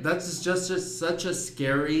 That's just such a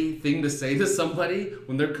scary thing to say to somebody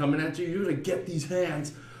when they're coming at you. You're gonna get these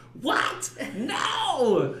hands. what?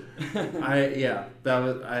 No.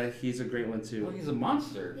 He's a great one too. Well, he's a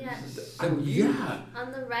monster. Yeah. So huge.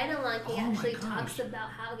 On the ride along, he Oh my actually gosh. talks about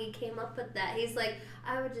how he came up with that. He's like,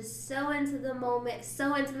 I was just so into the moment,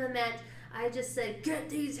 so into the match. I just said, get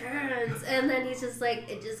these hands. And then he's just like,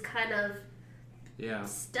 it just kind of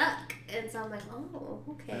stuck. And so I'm like, oh,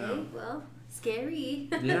 okay, well, scary.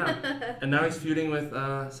 Yeah. And now he's feuding with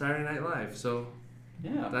Saturday Night Live. So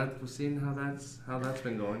Yeah. we're seeing how that's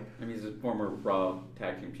been going. I mean, he's a former Raw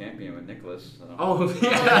Tag Team Champion with Nicholas. So. Oh,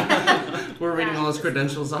 yeah. We're reading all his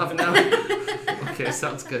credentials off now. Okay,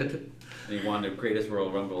 sounds good. And he won the greatest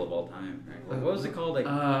Royal Rumble of all time. Right? What was it called? Like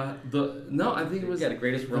I think it was the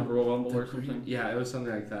greatest Royal Rumble or something. Yeah, it was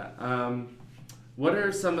something like that. What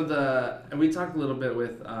are some of the? And we talked a little bit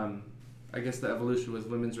with, I guess, the evolution with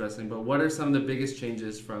women's wrestling. But what are some of the biggest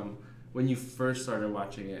changes from when you first started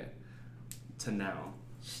watching it to now?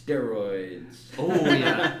 Steroids. Oh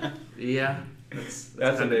yeah, yeah. That's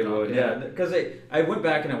what they would. Yeah, because I went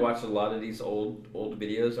back and I watched a lot of these old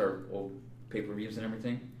videos or old pay-per-views and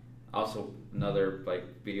everything. Also, another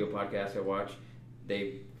video podcast I watched.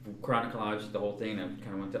 They chronologized the whole thing. I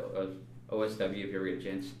kind of went to OSW if you ever get a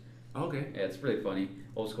chance. Okay. Yeah, it's really funny.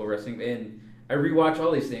 Old school wrestling. And I rewatch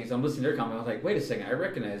all these things. I'm listening to their comment. I was like, wait a second. I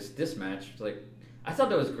recognize this match. It's like, I thought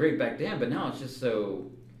that was great back then, but now it's just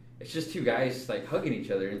so... It's just two guys hugging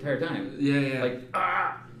each other the entire time. Yeah.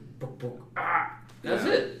 That's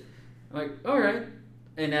it. I'm like, all right.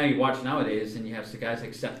 And now you watch nowadays, and you have some guys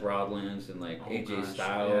like Seth Rollins and AJ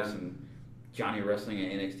Styles and Johnny Wrestling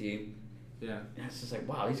at NXT. Yeah. And it's just like,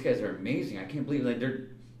 wow, these guys are amazing. I can't believe they're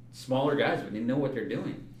smaller guys, but they know what they're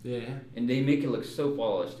doing. Yeah. And they make it look so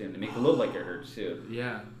flawless, too. And they make it look like it hurts too.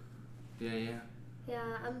 Yeah. Yeah,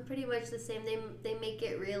 I'm pretty much the same. They make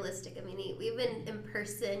it realistic. I mean, even in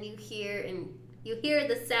person, you hear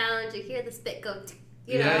the sound, you hear the spit go.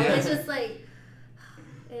 It's just like,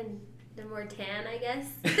 and they're more tan, I guess.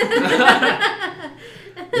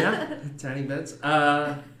 Yeah, tanning beds.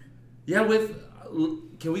 Can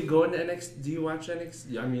we go into NXT? Do you watch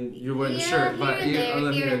NXT? I mean, you're wearing a shirt, but here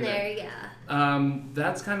and there, yeah.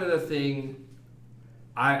 That's kind of the thing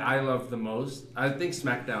I love the most. I think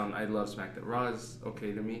SmackDown. I love SmackDown. Raw is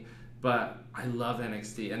okay to me, but I love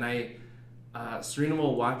NXT, and Serena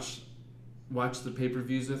will watch the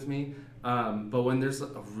pay-per-views with me. But when there's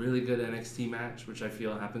a really good NXT match, which I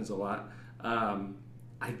feel happens a lot,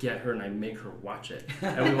 I get her and I make her watch it.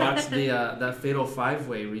 And we watched that Fatal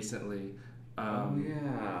 5-Way recently.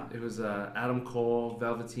 It was Adam Cole,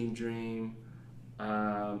 Velveteen Dream,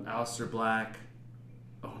 Aleister Black.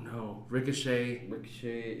 Oh no, Ricochet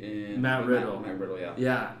and Matt Riddle. Matt Riddle, yeah.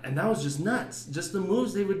 Yeah, and that was just nuts. Just the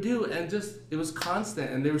moves they would do, and it was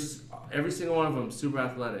constant, and they were every single one of them super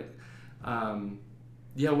athletic.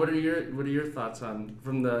 Yeah, what are your thoughts on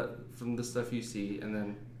from the stuff you see, and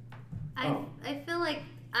then? I feel like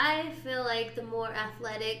the more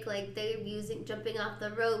athletic, they're jumping off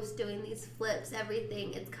the ropes, doing these flips,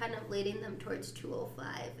 everything. It's kind of leading them towards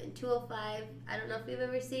 205. And 205, I don't know if you've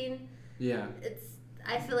ever seen. Yeah.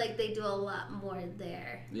 I feel like they do a lot more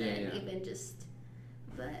there than even just.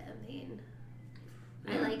 But I mean,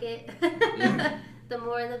 I like it. Yeah. The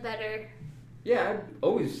more, the better. Yeah, I've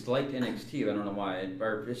always liked NXT. I don't know why.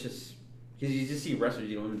 Or it's just because you just see wrestlers,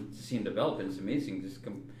 you don't see them develop, and it's amazing.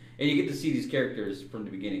 And you get to see these characters from the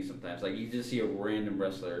beginning sometimes. You just see a random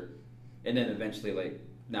wrestler, and then eventually,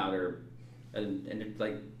 now they're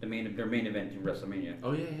their main event in WrestleMania.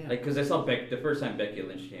 Oh yeah. Because I saw the first time Becky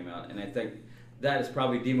Lynch came out, and I think that is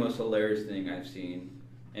probably the most hilarious thing I've seen.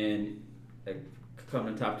 And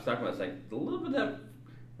coming to talk about, it's a little bit of that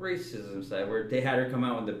racism side where they had her come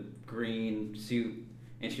out with the green suit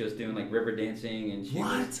and she was doing river dancing and she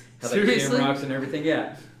had shamrocks and everything.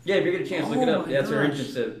 Yeah, if you get a chance, look it up. That's her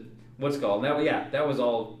entrance to what's called that. Yeah, that was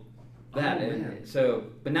all that.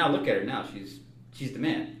 But now look at her now. She's the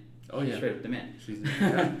man. Oh yeah, straight up the man. She's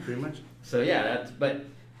pretty much. So yeah, but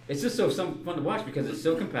it's just so fun to watch because it's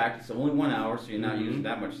so compact. It's only 1 hour, so you're not using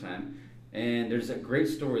that much time. And there's a great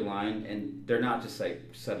storyline, and they're not just set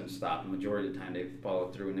and stop. The majority of the time, they follow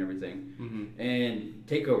through and everything. Mm-hmm. And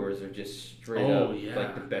takeovers are just straight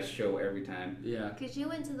up the best show every time. Yeah. Because you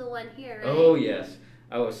went to the one here, right? Oh yes,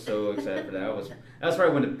 I was so excited for that. That's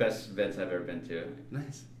probably one of the best events I've ever been to.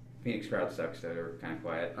 Nice. Phoenix crowd sucks, though. They were kind of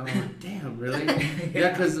quiet. Oh damn! Really?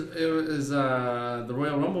 Yeah, because it was the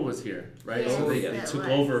Royal Rumble was here, right? Yes, so they took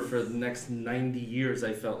over for the next 90 years.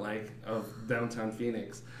 I felt of downtown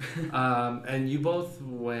Phoenix. And you both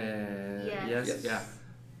went. Yes. Yeah.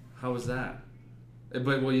 How was that?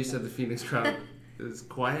 But you said the Phoenix crowd is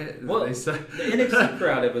quiet. Well, the NXT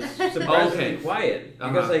crowd, it was surprisingly quiet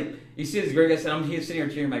because You see this great guy sitting. He's sitting here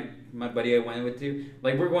cheering my buddy I went with to.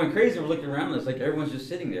 Like we're going crazy. We're looking around. It's like everyone's just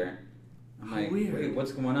sitting there. I'm like, weird. Wait,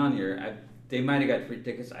 what's going on here? They might have got free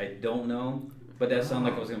tickets. I don't know. But that sounded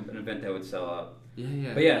like it was an event that would sell out.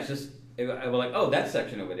 Yeah. But yeah, it's just. I was like, oh, that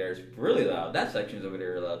section over there is really loud. That section's over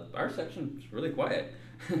there loud. Our section's really quiet.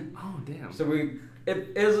 Oh, damn. So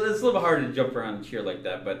it's a little bit hard to jump around and cheer like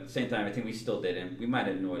that, but at the same time, I think we still did, and we might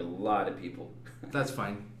have annoyed a lot of people. That's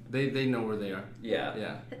fine. They know where they are.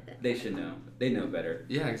 Yeah. They should know. They know better.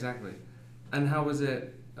 Yeah, exactly. And how was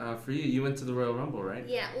it for you? You went to the Royal Rumble, right?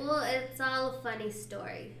 Yeah, well, it's all a funny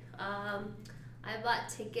story. I bought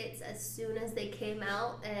tickets as soon as they came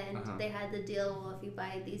out, and they had the deal, well, if you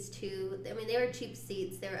buy these two, I mean, they were cheap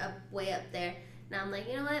seats. They were way up there. And I'm like,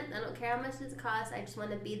 you know what? I don't care how much it costs. I just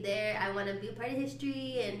want to be there. I want to be a part of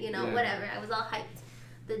history and, whatever. I was all hyped.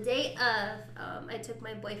 The day of, I took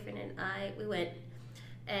my boyfriend and we went,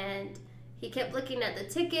 and he kept looking at the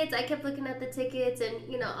tickets. I kept looking at the tickets, and,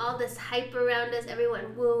 all this hype around us,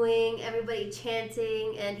 everyone wooing, everybody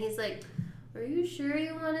chanting, and he's like, are you sure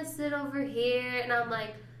you want to sit over here? And I'm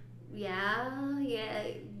like, yeah,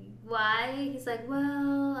 why? He's like, well,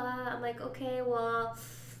 I'm like, okay, well,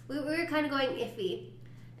 we were kind of going iffy.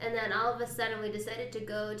 And then all of a sudden we decided to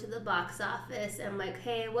go to the box office, and I'm like,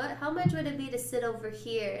 hey, how much would it be to sit over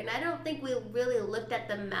here? And I don't think we really looked at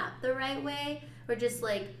the map the right way. We're just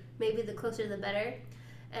like, maybe the closer the better.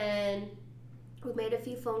 And we made a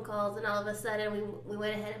few phone calls, and all of a sudden we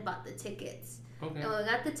went ahead and bought the tickets. Okay. And when we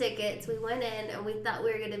got the tickets, we went in, and we thought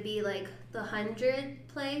we were going to be like the 100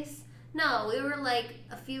 place. No, we were like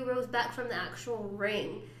a few rows back from the actual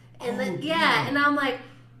ring. And and I'm like,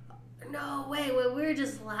 no way. We were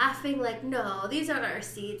just laughing like, no, these aren't our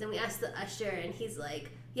seats. And we asked the usher, and he's like,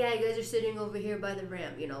 yeah, you guys are sitting over here by the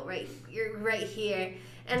ramp, you're right here.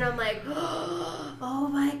 And I'm like, oh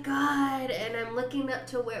my God. And I'm looking up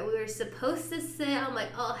to where we were supposed to sit. I'm like,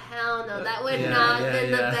 oh hell no, that would not have been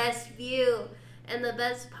the best view. And the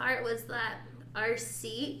best part was that our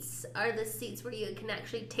seats are the seats where you can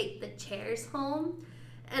actually take the chairs home.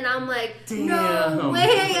 And I'm like, no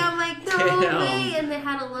way. I'm like, no way. And they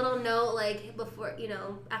had a little note like before,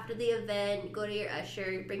 after the event, go to your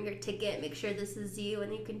usher, bring your ticket, make sure this is you,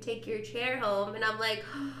 and you can take your chair home. And I'm like,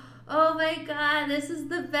 oh my God, this is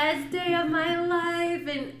the best day of my life.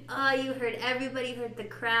 And everybody heard the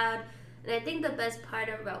crowd. And I think the best part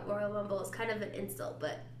about Royal Rumble is kind of an insult,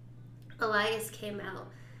 but Elias came out.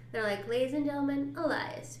 They're like, ladies and gentlemen,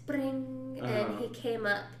 Elias, bring. And he came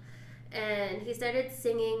up. And he started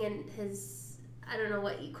singing in his, I don't know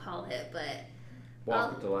what you call it, but...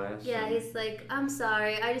 Walk with Elias. Yeah, he's like, I'm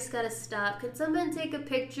sorry, I just gotta stop. Can someone take a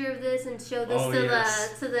picture of this and show this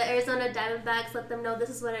to the Arizona Diamondbacks? Let them know this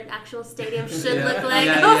is what an actual stadium should look like.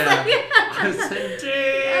 I said,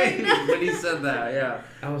 dang! When he said that,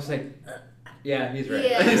 I was like, yeah, he's right.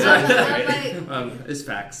 Yeah, he's right. Like, it's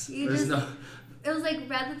facts. It was like,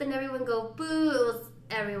 rather than everyone go boo,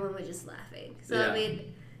 everyone was just laughing. So, I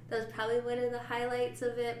mean... That was probably one of the highlights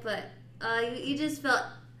of it, but you just felt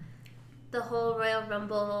the whole Royal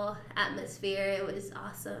Rumble atmosphere. It was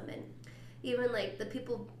awesome, and even like the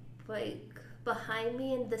people like behind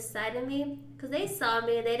me and the side of me, because they saw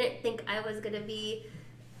me and they didn't think I was gonna be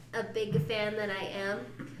a big fan that I am,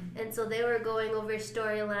 and so they were going over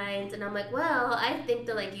storylines, and I'm like, well, I think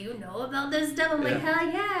they're like, you know about this stuff. I'm like, hell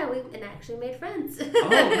yeah, and actually made friends. Oh,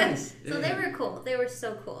 nice. So they were cool. They were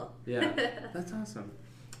so cool. Yeah, that's awesome.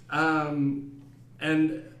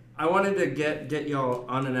 And I wanted to get y'all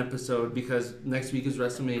on an episode because next week is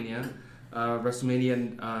WrestleMania,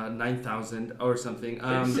 WrestleMania 9000 or something.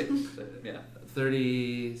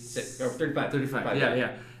 36 or 35. 35.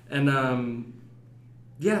 Yeah. And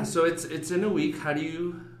so it's in a week. How do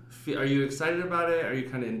you feel? Are you excited about it? Are you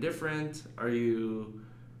kind of indifferent? Do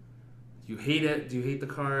you hate it? Do you hate the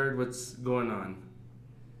card? What's going on?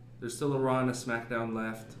 There's still a Raw and a SmackDown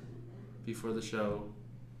left before the show.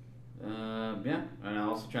 And I'm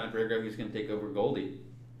also trying to figure out who's going to take over Goldie.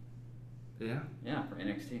 Yeah? Yeah, for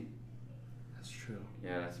NXT. That's true.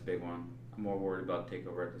 Yeah, that's a big one. I'm more worried about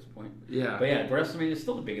TakeOver at this point. Yeah. But yeah, WrestleMania is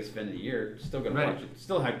still the biggest event of the year. Still going to watch it.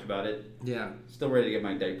 Still hyped about it. Yeah. Still ready to get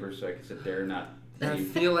my diapers so I can sit there and not... I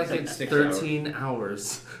feel like it's 13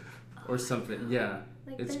 hours or something. Yeah.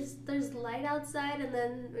 Like there's light outside, and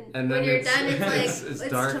then when you're done, it's like it's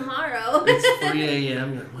dark. Tomorrow. It's 3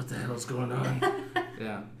 a.m. You're like, what the hell's going on?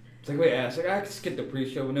 Yeah. It's like, wait, I can skip the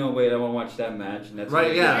pre-show. No, wait, I want to watch that match. And that's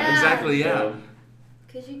right, exactly, yeah.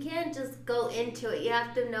 Because you can't just go into it. You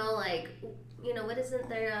have to know, like, what isn't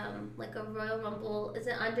there, like a Royal Rumble? Is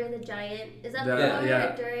it Andre the Giant? Is that before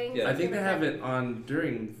or during? Yeah. I think they have it on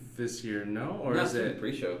during this year, no? Or No, is it's it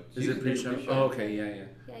pre-show? Is it pre-show? Oh, okay, yeah.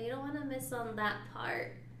 Yeah, you don't want to miss on that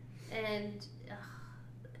part. And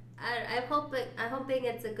I'm hoping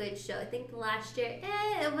it's a good show. I think last year,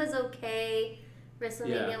 it was okay.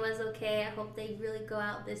 WrestleMania was okay. I hope they really go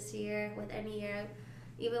out this year with any year.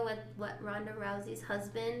 Even with Ronda Rousey's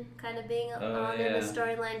husband kind of being on in the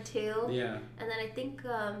storyline too. Yeah. And then I think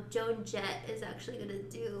Joan Jett is actually going to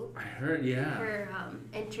do I heard, her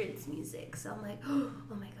entrance music. So I'm like, oh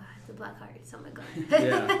my god, the Black Hearts, oh my god.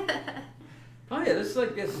 Yeah. Oh yeah, this is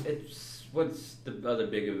like it's what's the other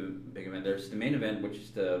big event? There's the main event, which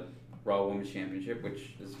is the Raw Women's Championship,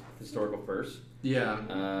 which is historical first.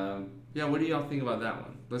 Yeah. Yeah, what do y'all think about that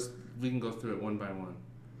one? We can go through it one by one.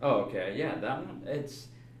 Oh, okay. Yeah, that one. It's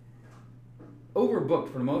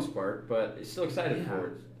overbooked for the most part, but it's still excited for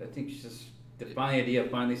it. I think it's just the idea of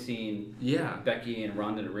finally seeing Becky and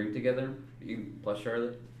Ronda in the ring together, plus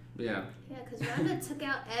Charlotte. Yeah. Yeah, because Ronda took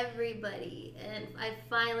out everybody, and I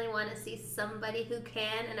finally want to see somebody who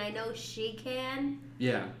can, and I know she can.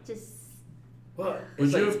 Yeah. Just. Well,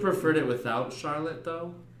 would you have preferred it without Charlotte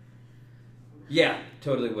though? Yeah,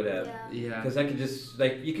 totally would have. Yeah. Because I could just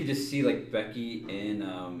you could just see Becky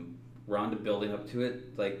and Ronda building up to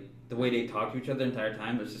it, the way they talk to each other the entire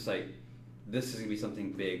time. It's just this is gonna be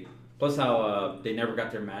something big. Plus how they never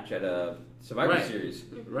got their match at a Survivor Series,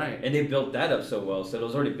 right? And they built that up so well. So there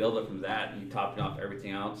was already build up from that, and you topped off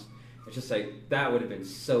everything else. It's just that would have been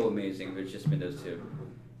so amazing if it's just been those two.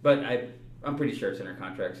 But I'm pretty sure it's in her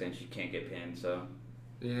contract saying she can't get pinned. So.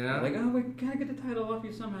 Yeah. We gotta get the title off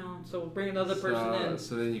you somehow, so we'll bring another person in.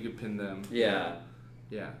 So then you could pin them. Yeah.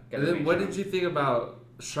 Yeah. And then what did you think about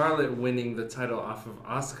Charlotte winning the title off of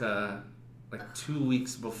Asuka 2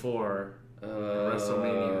 weeks before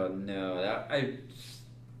WrestleMania? No, I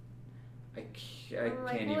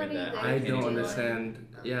can't even that. I don't understand.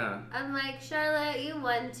 Yeah. I'm like, Charlotte, you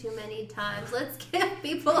won too many times. Let's give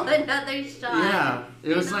people another shot. Yeah.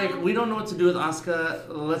 It was we don't know what to do with Asuka.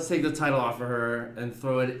 Let's take the title off of her and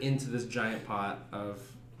throw it into this giant pot of...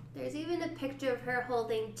 There's even a picture of her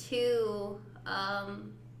holding 2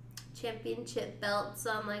 championship belts.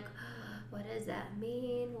 So I'm like, what does that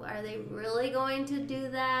mean? Are they really going to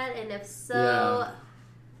do that? And if so...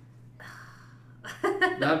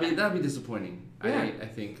 Yeah. That'd be disappointing. Yeah. I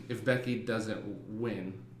think if Becky doesn't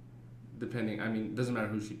win, it doesn't matter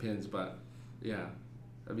who she pins, but yeah,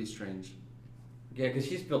 that'd be strange. Yeah, because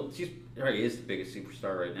she's is the biggest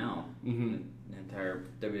superstar right now in the entire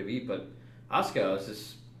WWE. But Asuka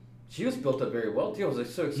she was built up very well too. I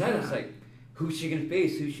was so excited. Yeah. It's who's she gonna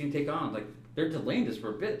face? Who's she gonna take on? They're delaying this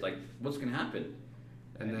for a bit. What's gonna happen?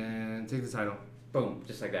 And then take the title. Boom,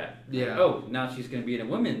 just like that. Yeah. Oh, now she's gonna be in a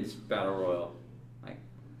women's battle royal.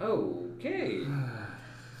 Okay.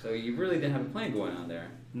 So you really didn't have a plan going on there.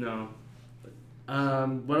 No.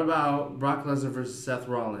 What about Brock Lesnar versus Seth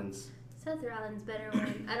Rollins? Seth Rollins better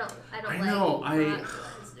win. I don't I like know, Brock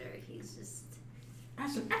Lesnar. He's just...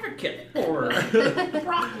 As an advocate for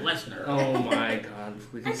Brock Lesnar. Oh my god,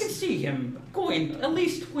 please. I can see him going at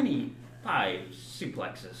least 25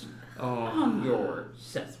 suplexes on your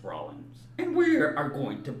Seth Rollins. And we are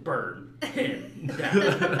going to burn him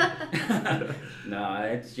down. No,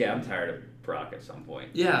 I'm tired of Brock at some point.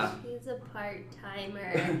 Yeah. He's a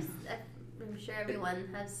part-timer. I'm sure everyone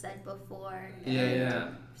has said before.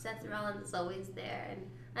 Yeah. Seth Rollins is always there. And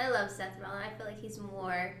I love Seth Rollins. I feel like he's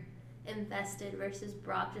more invested versus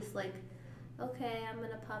Brock. Just okay, I'm going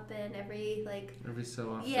to pop in every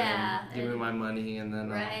so often. Yeah. Give me my money and then...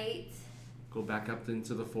 Right. Go back up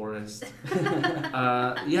into the forest.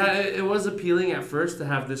 It was appealing at first to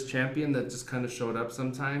have this champion that just kind of showed up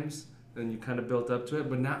sometimes, and you kind of built up to it.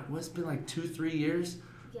 But now it's been 2-3 years,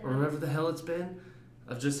 or whatever the hell it's been,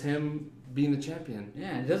 of just him being the champion.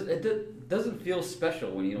 Yeah, it doesn't feel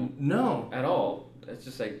special when you don't. At all. It's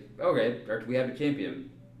just okay, we have a champion.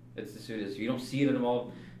 It's the suit is. You don't see it at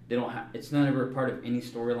all. They don't. It's not ever a part of any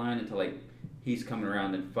storyline until he's coming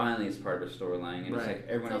around, and finally it's part of the storyline, and it's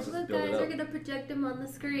everyone else has built it up. Guys are gonna project him on the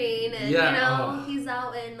screen, and he's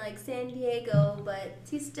out in San Diego, but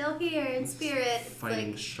he's still here in spirit.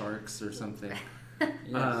 Fighting sharks or something.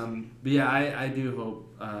 Yes. But yeah, I do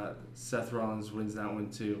hope Seth Rollins wins that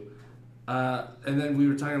one too. And then we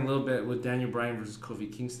were talking a little bit with Daniel Bryan versus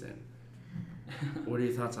Kofi Kingston. What are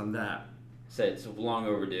your thoughts on that? It's long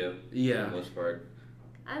overdue. Yeah. For the most part.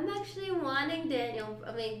 I'm actually wanting Daniel.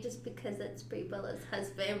 Just because it's Brie Bella's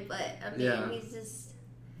husband, but he's just.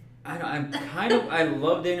 I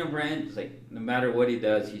love Daniel Bryan. It's no matter what he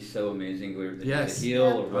does, he's so amazing. Whether he's a heel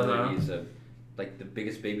or whether he's the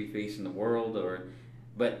biggest baby face in the world,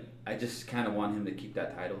 but I just kind of want him to keep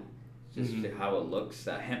that title. Just how it looks,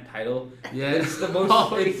 that hemp title. Yeah, it's the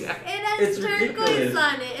most. It has turquoise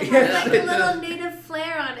on it. It has like a little native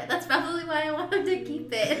flair on it. That's probably why I wanted to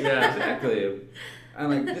keep it. Yeah, exactly. I'm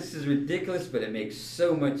like, this is ridiculous, but it makes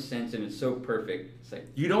so much sense and it's so perfect. It's like,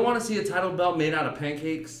 you don't want to see a title belt made out of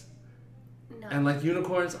pancakes No. and like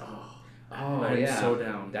unicorns. I'm so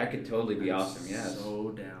down. That could totally be awesome. Yeah,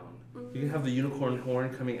 so down. You can have the unicorn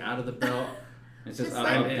horn coming out of the belt. It's just Just up,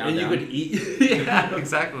 like- down, and you down. could eat. Yeah,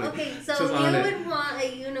 exactly. Okay, so Just you on it. would want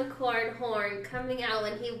a unicorn horn coming out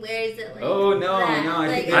when he wears it like Oh, no, that. no, I Like,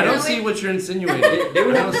 think- you I don't know see it- what you're insinuating. They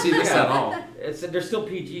would I don't see this yeah. at all. They're still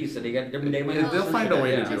PG, so they Yeah, they'll some find shit a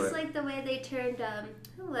way like to that. do Just it. like the way they turned,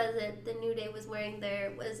 who was it? The New Day was wearing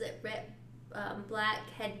their, black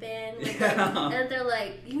headband. With Yeah. and they're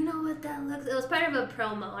like, you know what that looks? It was part of a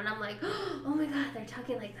promo, and I'm like, oh my god, they're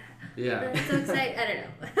talking like that. Yeah. That's so exciting. I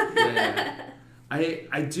don't know. Yeah.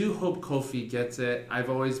 I do hope Kofi gets it. I've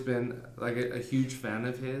always been like a huge fan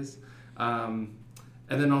of his, and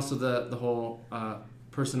then also the whole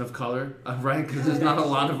person of color, right? Because there's not a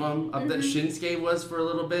lot of them. That Shinsuke was for a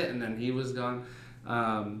little bit, and then he was gone.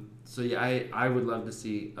 So yeah, I would love to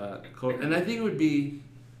see Kofi, and I think it would be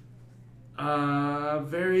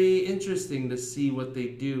very interesting to see what they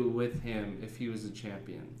do with him if he was a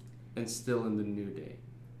champion and still in the New Day.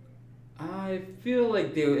 I feel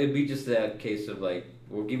like it'd be just that case of like,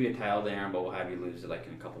 we'll give you a title there, but we'll have you lose it like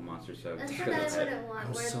in a couple months or so. That's Because what I of that. wouldn't want.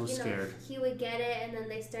 I'm Where, so scared. He would get it, and then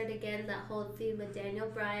they start again that whole feud with Daniel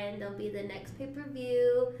Bryan. They'll be the next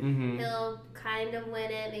pay-per-view. Mm-hmm. He'll kind of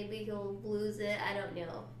win it. Maybe he'll lose it. I don't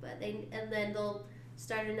know. But then they'll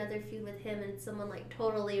start another feud with him and someone like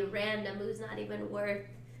totally random who's not even worth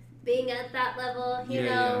being at that level. You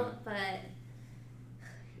know. But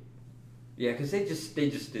Yeah, because they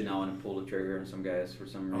just did not want to pull the trigger on some guys for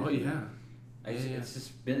some reason. Oh yeah. It's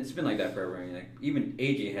been like that forever. I mean, like, even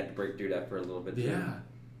AJ had to break through that for a little bit. Too.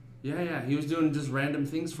 Yeah. He was doing just random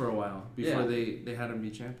things for a while before Yeah. they had him be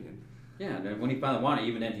champion. Yeah, and then when he finally won it,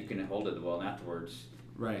 even then he couldn't hold it well afterwards.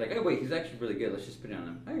 Right. Like, oh wait, he's actually really good. Let's just put it on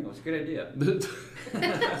him. I know, it's a good idea.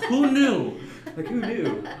 Who knew? Like, who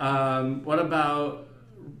knew? What about?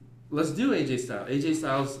 Let's do AJ Styles. AJ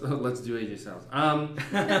Styles. Let's do AJ Styles.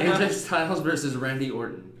 AJ Styles versus Randy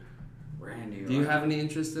Orton. Randy. Do you have any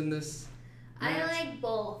interest in this? I like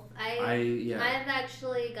both. I've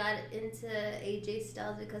actually got into AJ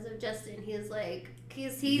Styles because of Justin. He's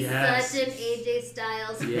Yes. such an AJ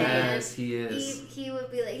Styles fan. Yes, he is. He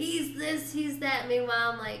would be like, he's this, he's that.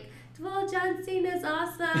 Meanwhile, I'm like, well, John Cena's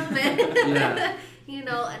awesome. And Yeah. you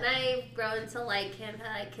know, and I've grown to like him.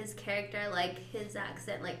 I like his character, I like his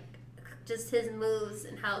accent, like just his moves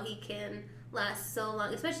and how he can last so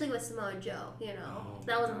long, especially with Samoa Joe. You know, Oh,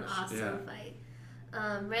 that was my an gosh, awesome yeah.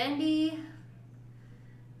 fight. Randy,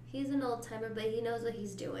 he's an old timer, but he knows what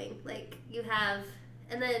he's doing. Like you have,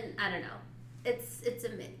 and then I don't know, it's a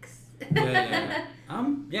mix. Yeah.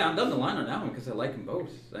 I'm down the line on that one because I like them both.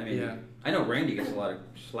 I mean, Yeah. I know Randy gets a lot of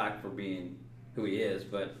slack for being who he is,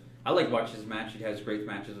 but I like watching his match. He has great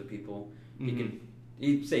matches with people. Mhm.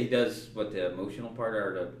 He'd say he does what the emotional part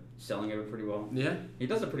or the selling of it pretty well. Yeah. He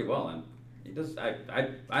does it pretty well, and he does.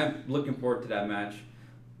 I'm looking forward to that match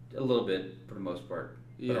a little bit for the most part,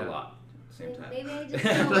 but Yeah. a lot at the same time. Maybe I just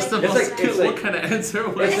don't That's the like most. his it's what like- kind of answer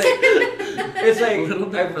was It's it? It's like A little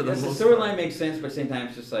bit for the the most storyline makes sense, but at the same time,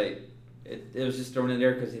 it's just like it was just thrown in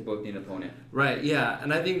there because they both need an opponent. Right, yeah,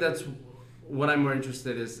 and I think that's what I'm more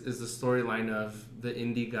interested is the storyline of the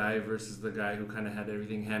indie guy versus the guy who kind of had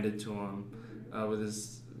everything handed to him with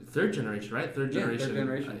his third generation, right? Third Yeah, third generation,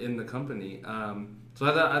 generation. In the company. So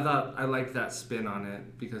I thought I liked that spin on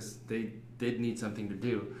it because they did need something to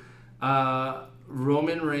do.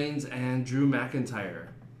 Roman Reigns and Drew McIntyre.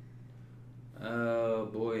 Oh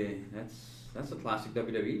boy, that's a classic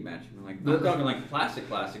WWE match. I'm like, The- I'm talking like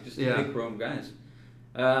classic, just Yeah. big Roman guys.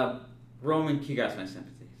 Roman, he got my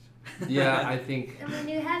sympathies. Yeah, I think. And then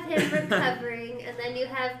you have him recovering, and then you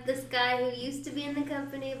have this guy who used to be in the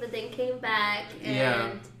company but then came back, and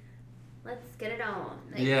Yeah. let's get it on.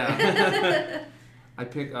 Like- Yeah. I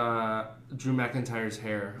pick Drew McIntyre's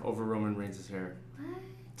hair over Roman Reigns' hair What?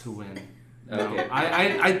 to win. Okay.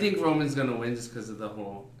 I think Roman's gonna win just because of the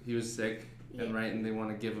whole he was sick and Yeah. right, and they want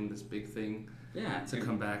to give him this big thing Yeah, to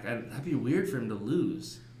come back, and that'd be weird for him to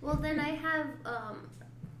lose. Well, then I have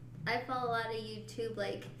I follow a lot of YouTube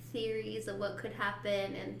like theories of what could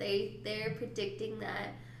happen, and they're predicting that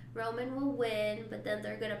Roman will win, but then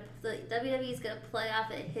WWE's gonna play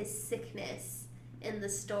off at his sickness in the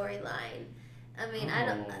storyline. I mean, I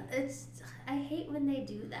don't. I hate when they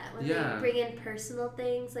do that. When Yeah. they bring in personal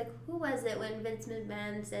things. Like, who was it when Vince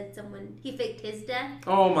McMahon said he faked his death?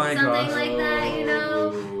 Oh my Something gosh. like that, you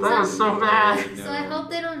know? That was so bad. So I hope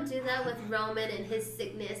they don't do that with Roman and his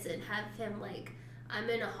sickness and have him like, I'm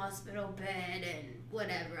in a hospital bed and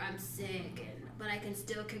whatever, I'm sick, but I can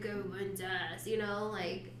still kick everyone's ass, you know?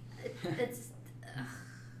 Like, it's...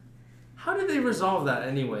 How did they resolve that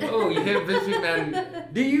anyway? Oh, you hit Vince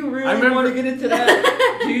McMahon. Do you really want to get into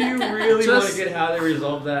that? Do you really want to get how they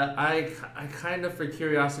resolve that? I kind of for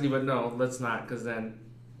curiosity, but no, let's not, because then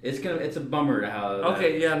it's a bummer to how.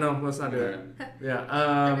 Okay, yeah, no, let's not do it.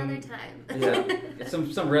 Yeah. Another time. Yeah. It's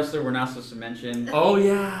some wrestler we're not supposed to mention. Oh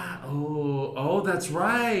yeah. Oh, that's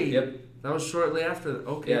right. Yep. That was shortly after.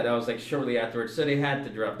 Okay. Yeah, that was like shortly afterwards. So they had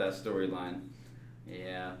to drop that storyline.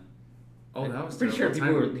 Yeah. Oh, that was pretty sure people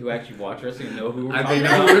who actually watch wrestling know who we're I talking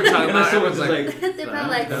know about. who we're talking about. Someone's like they're probably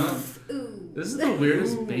like, ooh. This is the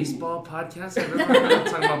weirdest baseball podcast I've ever heard. I'm not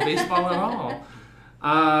talking about baseball at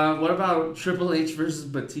all. What about Triple H versus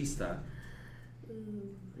Batista?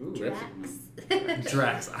 Ooh, Drax.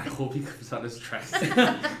 Drax. I hope he comes out as Drax.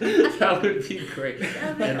 That would be great.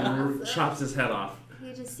 And awesome. chops his head off.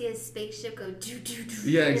 You just see a spaceship go doo doo doo.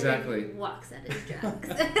 Yeah, exactly. And walks out as Drax.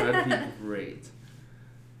 That'd be great.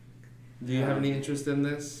 Do you have any interest in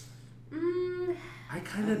this? I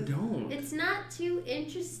kind of don't. It's not too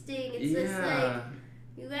interesting. It's just like,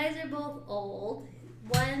 you guys are both old.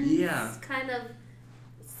 One's kind of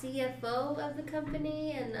CFO of the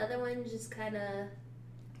company, and the other one just kind of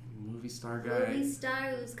movie star guy. Movie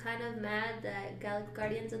star who's kind of mad that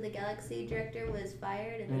Guardians of the Galaxy director was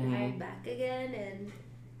fired and then hired back again, and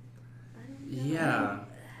I don't know. Yeah.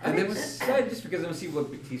 And it was sad just because I want to see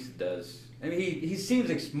what Batista does. I mean, he seems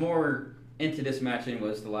like more into this match than he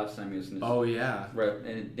was the last time he was in this. Oh yeah.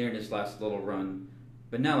 And during this last little run,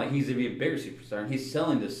 but now like he's gonna be a bigger superstar, and he's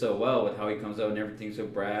selling this so well with how he comes out and everything's so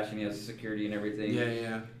brash, and he has security and everything.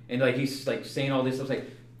 Yeah. And like he's like saying all this stuff, like,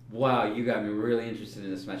 wow, you got me really interested in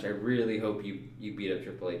this match. I really hope you beat up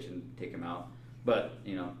Triple H and take him out. But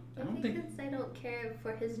I don't think I don't care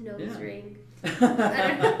for his nose ring. No.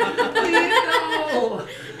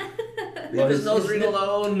 Leave his nose ring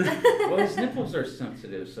alone. Well, his nipples are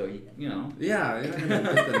sensitive, so you know. Yeah, you're not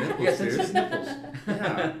gonna get the nipples. Yeah, sensitive nipples.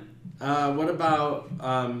 Yeah. What about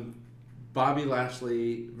Bobby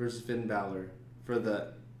Lashley versus Finn Balor for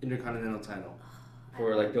the Intercontinental title?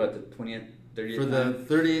 For like what, the 20th, 30th? For the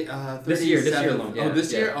 30. This year alone. Yeah. Oh,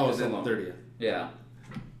 this year? Oh, this it's the alone. 30th. Yeah.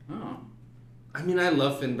 Oh. I mean, I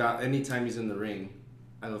love Finn Balor. Anytime he's in the ring,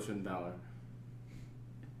 I love Finn Balor.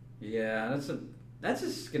 Yeah, that's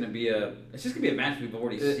just gonna be a match we've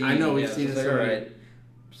already seen. I know we've seen it. Like, all right,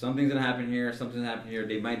 something's gonna happen here. Something's gonna happen here.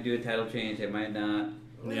 They might do a title change. They might not.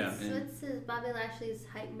 What's his Bobby Lashley's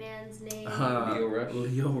hype man's name? Leo Rush.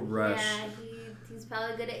 Leo Rush. Yeah, he's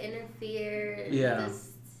probably gonna interfere. Yeah.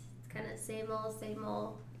 Just kind of same old.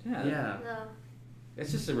 Yeah. So.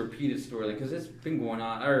 It's just a repeated story because it's been going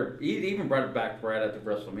on. Or he even brought it back right after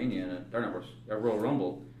WrestleMania, or not Royal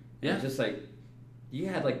Rumble. Yeah. It's just like you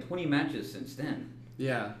had like 20 matches since then.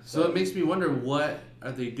 Yeah. So it makes me wonder, what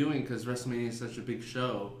are they doing? Because WrestleMania is such a big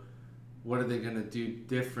show. What are they gonna do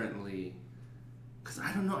differently? Because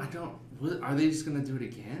I don't know. Are they just gonna do it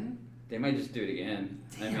again? They might just do it again.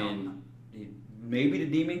 Damn. I mean, maybe the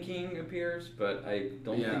Demon King appears, but I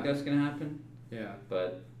don't think that's gonna happen. Yeah.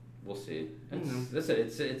 But we'll see. It's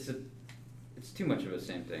too much of the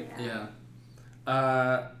same thing. Yeah.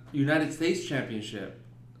 United States Championship.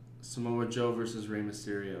 Samoa Joe versus Rey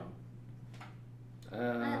Mysterio. I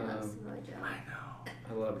love Samoa Joe. I know.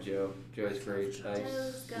 I love Joe. Joe's great.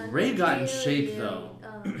 Ray got in shape though.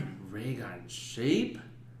 Ray got in shape?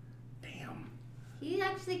 Damn. He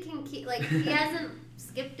actually can keep, like, he hasn't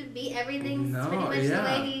skipped a beat. Everything's pretty much the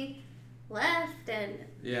way he left, and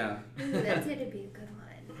that's gonna be a good one.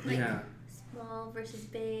 Like, small versus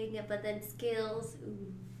big, but then skills.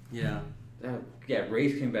 Ooh. Yeah.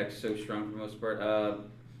 Ray's came back so strong for the most part.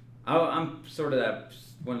 I'm sort of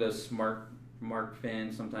one of those smart Mark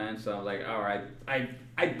fans sometimes, so I'm like, all right, I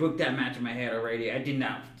booked that match in my head already. I did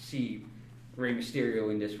not see Rey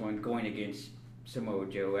Mysterio in this one going against Samoa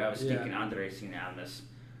Joe. I was thinking Andre Cena on this.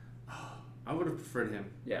 I would have preferred him.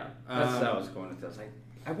 Yeah, that's how I was going with this.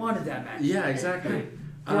 I wanted that match. Yeah, exactly.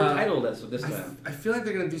 Title this time. I feel like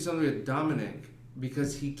they're gonna do something with Dominic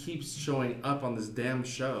because he keeps showing up on this damn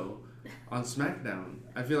show on SmackDown.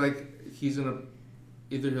 I feel like he's gonna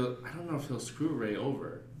I don't know if he'll screw Ray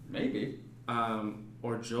over. Maybe.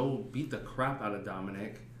 Or Joe will beat the crap out of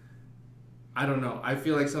Dominic. I don't know. I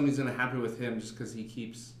feel like something's gonna happen with him just because he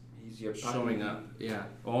keeps showing up. Yeah.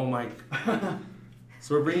 Oh my.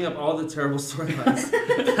 So we're bringing up all the terrible storylines.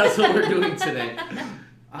 That's what we're doing today.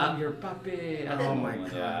 I'm your puppy. Oh my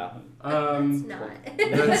god. Yeah. It's not.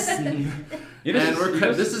 You know,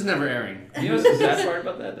 And this is never airing. You know what's the sad part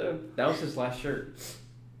about that though? That was his last shirt.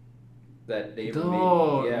 That they made.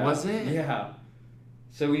 Yeah. Was it? Yeah.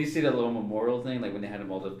 So when you see that little memorial thing, like when they had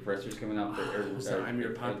all the wrestlers coming out, I'm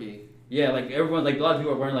your puppy. Yeah, like everyone, like a lot of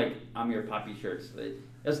people are wearing like "I'm your puppy" shirts. That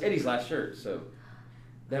was Eddie's last shirt, so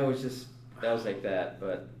that was like that.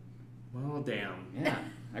 But well, damn. yeah,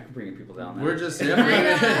 I could bring people down. We're just Like,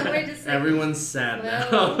 everyone's sad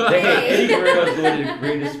well, now. Eddie Guerrero is one of the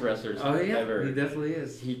greatest wrestlers ever. He definitely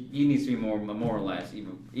is. He needs to be more memorialized,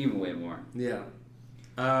 even way more. Yeah.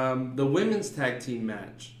 The women's tag team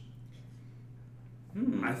match.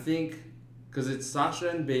 I think because it's Sasha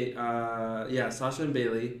and Bailey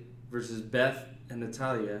versus Beth and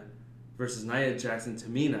Natalya versus Nia Jax and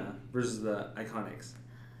Tamina versus the Iconics.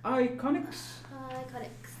 Iconics.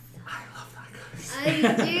 Iconics. I love the Iconics. I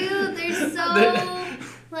do. They're so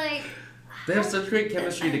like. They have such great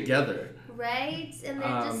chemistry together. Right? And they're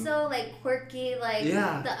just so like quirky, like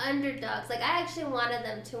Yeah. the underdogs. Like I actually wanted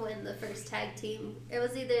them to win the first tag team. It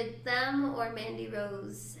was either them or Mandy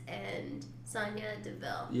Rose and Sonya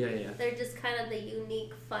Deville. Yeah. They're just kind of the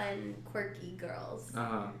unique, fun, quirky girls.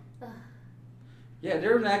 Yeah,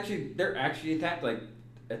 they're actually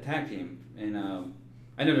a tag team, and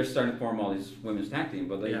I know they're starting to form all these women's tag team,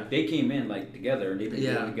 but they came in like together and they've been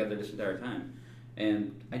working together this entire time,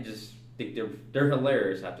 and I just think they're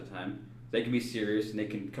hilarious half the time. They can be serious and they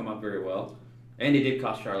can come up very well, and they did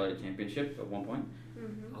cost Charlotte a championship at one point.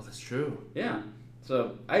 Mm-hmm. Oh, that's true. Yeah,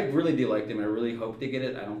 so I really do like them. I really hope they get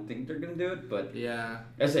it. I don't think they're gonna do it, but Yeah.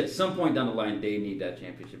 as I said, at some point down the line they need that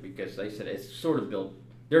championship because like I said it's sort of built.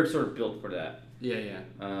 They're sort of built for that. Yeah.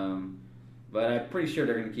 But I'm pretty sure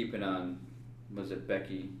they're going to keep it on, was it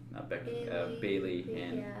Becky? Not Becky, Bailey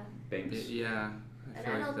and Banks. Yeah. And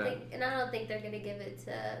I don't think they're gonna give it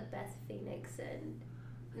to Beth Phoenix and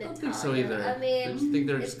Natalya. I don't think so either. I mean, I just think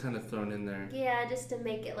they're just kind of thrown in there. Yeah, just to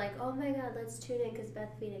make it like, oh my god, let's tune in because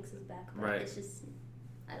Beth Phoenix is back. But Right. It's just,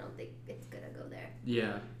 I don't think it's gonna go there.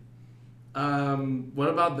 Yeah. What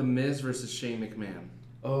about The Miz versus Shane McMahon?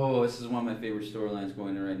 Oh, this is one of my favorite storylines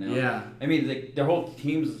going on right now. Yeah. I mean, like their whole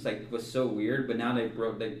team was so weird, but now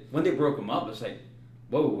when they broke them up, it's like,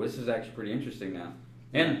 whoa, this is actually pretty interesting now.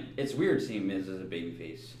 And it's weird seeing Miz as a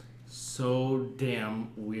babyface. So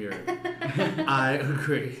damn weird. I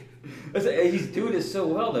agree. He's doing this so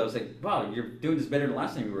well, though. It's like, wow, you're doing this better than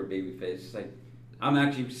last time you were a babyface. It's like, I'm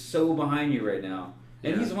actually so behind you right now.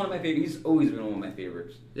 And he's one of my favorites. He's always been one of my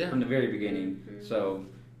favorites from the very beginning. Mm-hmm. So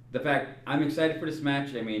the fact I'm excited for this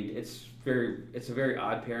match. I mean, it's a very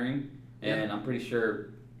odd pairing, and I'm pretty sure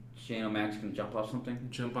Shane O'Mac can jump off something.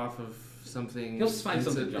 Jump off of something. He'll find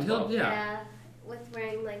something to jump off. Yeah. With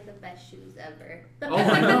wearing like the best shoes ever. Oh,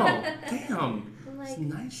 I know. Damn. Like, it's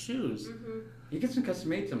nice shoes. Mm-hmm. He gets them custom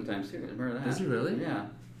made sometimes too. Remember that? Does he really? Yeah.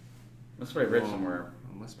 That's what I read somewhere.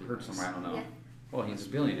 Must be heard nice. somewhere. I don't know. Yeah. Well, he's a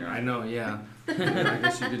billionaire. I know. Yeah. I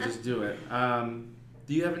guess you could just do it.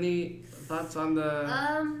 Do you have any thoughts on the?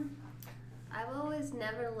 I've always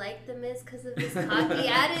never liked The Miz because of his cocky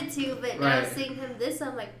attitude, but now seeing him this,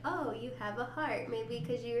 I'm like, oh, you have a heart. Maybe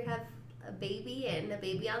because you have a baby and a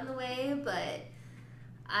baby on the way, but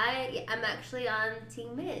I'm actually on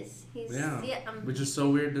Team Miz. Which is so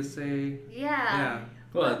weird to say. Yeah.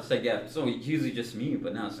 Well, it's like so it's usually just me,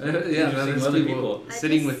 but now it's other people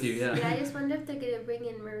sitting with you. Yeah. Yeah, I just wonder if they're gonna bring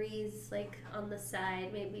in Marie's like on the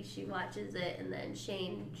side. Maybe she watches it, and then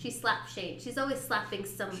she slaps Shane. She's always slapping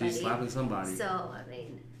somebody. She's slapping somebody. So I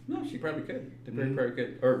mean. No, she probably could. They probably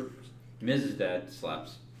could. Or Mrs. Dad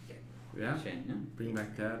slaps. Yeah. Shane. Yeah. Bring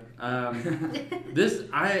back Dad.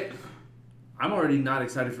 I'm already not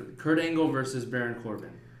excited for Kurt Angle versus Baron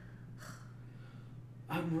Corbin.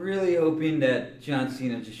 I'm really hoping that John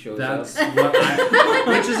Cena just shows up.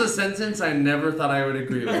 Which is a sentence I never thought I would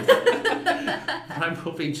agree with. I'm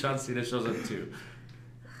hoping John Cena shows up too.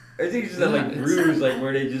 I think it's just that ruse,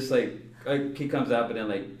 where they just he comes out, but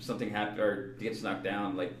then something happens or gets knocked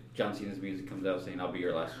down. Like John Cena's music comes out saying, "I'll be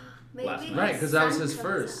your last night." Right, because that was his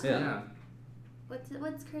first. Yeah. What's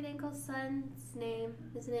Kurt Angle's son's name?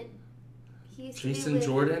 Isn't it? Jason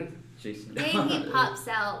Jordan. Jason. Then he pops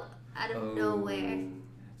out of nowhere.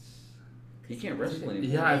 He can't wrestle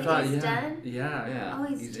anymore. Yeah, I thought. He's done? Yeah. Oh,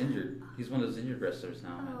 he's injured. He's one of those injured wrestlers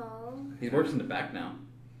now. Oh. He works in the back now.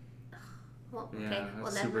 Well, okay.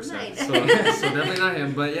 Well, never So mind. definitely not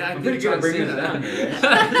him. But yeah, I'm pretty good at bringing us down here.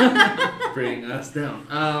 Bring us down.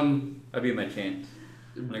 That'd be my chant.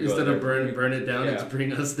 Instead of burn it down, it's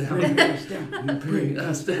bring us down. Bring us down. Bring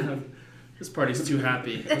us down. This party's too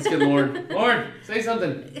happy. Let's get Lauren. Lauren, say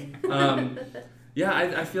something. Yeah,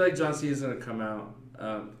 I feel like John Cena's gonna come out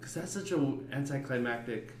because that's such an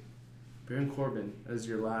anticlimactic. Baron Corbin as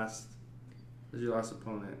your last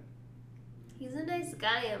opponent. He's a nice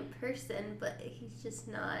guy in person, but he's just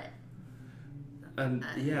not. And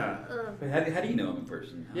yeah. But how do you know him in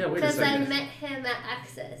person? Yeah, wait a Because I second. met him at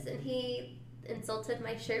Access, and he insulted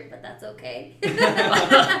my shirt, but that's okay.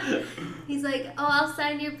 He's like, "Oh, I'll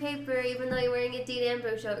sign your paper, even though you're wearing a Dean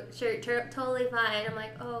Ambrose shirt. Totally fine." I'm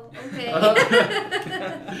like, "Oh, okay."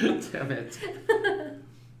 Damn it.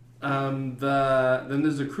 Then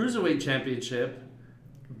there's a Cruiserweight Championship.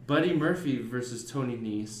 Buddy Murphy versus Tony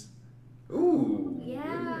Nese. Ooh.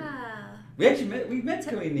 Yeah. We met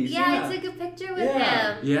Tony Nese. Yeah, I took a picture with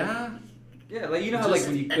him. Yeah? Yeah, like you know how like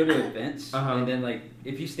when you go to events and then like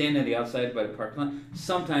if you stand on the outside by the parking lot,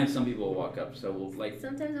 sometimes some people will walk up. So we'll like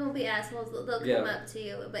Sometimes it won't be assholes. They'll come up to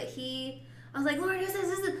you. But I was like, "Lord,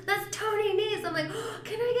 that's Tony Nese." I'm like, "Oh,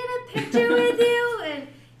 can I get a picture with you?" And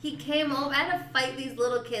he came over. I had to fight these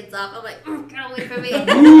little kids off. I'm like, "Get away from me!"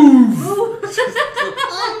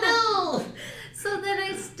 Oh no! So then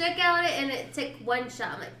I stuck out it, and it took one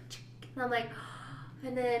shot. I'm like,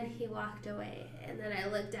 and then he walked away. And then I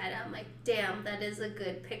looked at it. I'm like, "Damn, that is a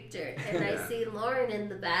good picture." And I see Lauren in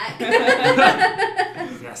the back.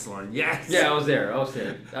 Yes, Lauren. Yes. Yeah, I was there.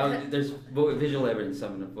 There's visual evidence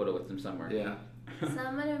of a photo with him somewhere. Yeah. So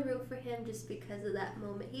I'm gonna root for him just because of that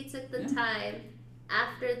moment. He took the time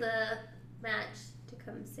after the match to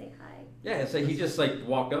come say hi. Yeah, so he just like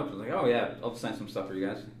walked up and was like, "Oh yeah, I'll sign some stuff for you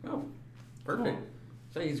guys." Oh, perfect. Cool.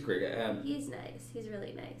 So he's great. He's nice. He's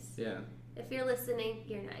really nice. Yeah. If you're listening,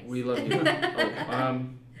 you're nice. We love you.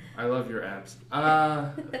 I love your abs.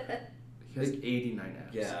 He has 89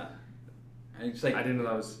 abs. Yeah. And it's like I didn't know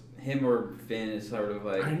that was him or Finn is sort of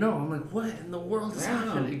like. I know. I'm like, what in the world is I don't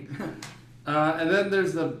know. happening? And then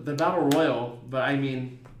there's the Battle Royal, but I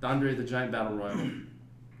mean the Andre the Giant Battle Royal.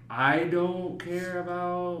 I don't care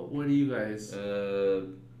about. What do you guys?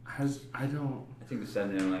 I don't. I think the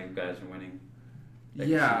 7 like guys are winning. Like,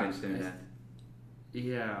 Yeah. doing that.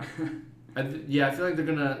 Yeah. I feel like they're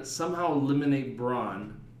gonna somehow eliminate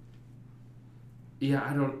Braun. Yeah,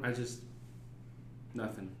 I just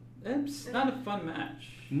nothing. It's not a fun match.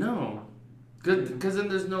 No, because then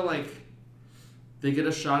there's no like, they get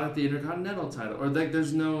a shot at the Intercontinental title, or like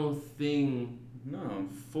there's no thing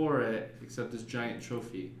for it except this giant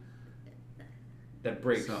trophy. That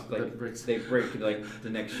breaks. So, like that breaks. They break like the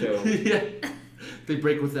next show. Yeah, they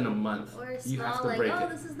break within a month. Or You have small, to like, break "Oh, it.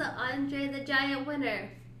 this is the Andre the Giant winner."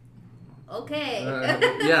 Okay.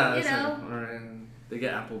 Yeah, you that's know. it. Or, they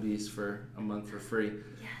get Applebee's for a month for free.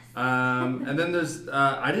 Yes. And then there's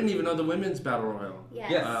I didn't even know the women's battle royal.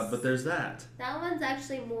 Yes. But there's that. That one's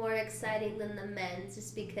actually more exciting than the men's,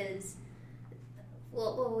 just because.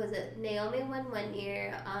 Well, what was it? Naomi won 1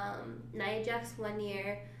 year. Nia Jax 1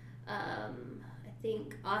 year. I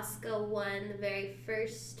think Asuka won the very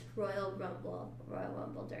first Royal Rumble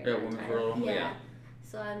during that Women's time. Royal Rumble, yeah.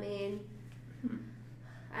 So I mean,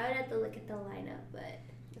 I would have to look at the lineup, but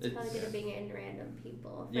it's probably going to be in random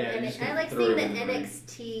people. Yeah, And just I like throw seeing the it in the ring.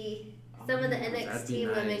 NXT. Some of the that'd be NXT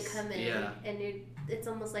women nice. come in, Yeah. and it's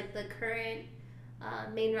almost like the current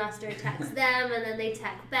main roster attacks them, and then they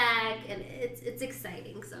attack back, and it's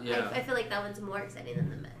exciting. So Yeah. I feel like that one's more exciting than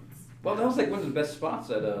the men's. Well, that was like one of the best spots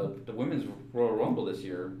at the women's Royal Rumble this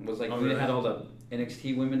year. Was like when they had all the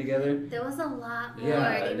NXT women together. There was a lot more.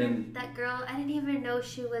 Yeah, and Even then- that girl, I didn't even know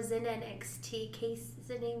she was in NXT. Is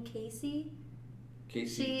her name Casey?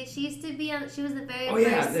 Casey. She used to be on. She was the very Oh first.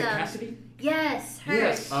 yeah, the Cassidy. Yes, her.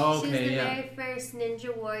 Yes. Oh, She was okay, the yeah. very first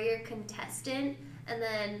Ninja Warrior contestant, and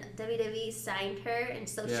then WWE signed her, and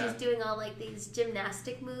so Yeah. she's doing all like these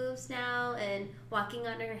gymnastic moves now and walking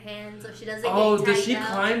on her hands so she doesn't Oh, get does tagged she out.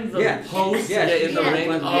 climb the Yeah. post Yeah, to get in the yeah. ring?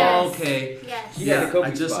 Yes. Oh, okay. Yes. She had Yeah, the Kofi I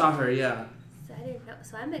just spot. saw her. Yeah. So I didn't know.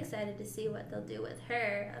 So I'm excited to see what they'll do with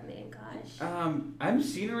her. I mean, gosh. I haven't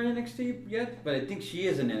seen her in NXT yet, but I think she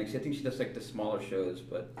is in NXT. I think she does like the smaller shows,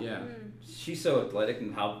 but Yeah. she's so athletic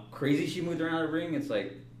and how crazy she moved around the ring. It's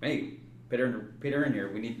like, hey, put her in here.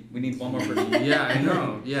 We need one more person. Yeah, I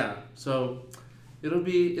know. Yeah. So it'll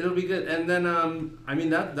be good. And then I mean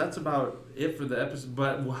that's about it for the episode.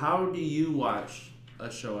 But how do you watch a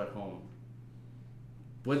show at home?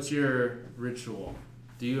 What's your ritual?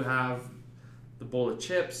 Do you have the bowl of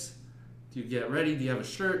chips? Do you get ready? Do you have a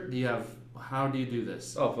shirt? How do you do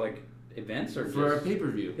this? Oh, for like events or For a just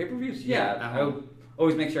pay-per-view. pay-per-views? Yeah, Yeah, at I home.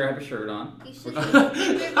 always make sure I have a shirt on. You should do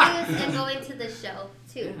interviews and going to the show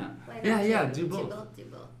too. Yeah. Why not? Yeah, do both. Do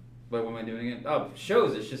both. But what am I doing again? Oh,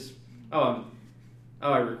 shows. It's just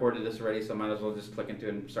oh, I recorded this already, so I might as well just click into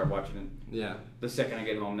it and start watching it. Yeah. The second I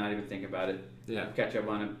get home, not even think about it. Yeah. Catch up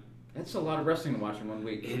on it. That's a lot of wrestling to watch in 1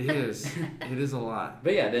 week. It is. It is a lot.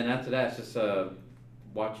 But yeah, then after that, it's just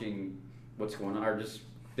watching what's going on, or just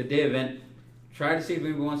the day event. Try to see if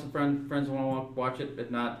anyone wants some friends want to watch it. If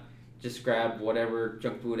not, just grab whatever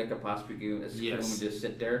junk food I could possibly do. And just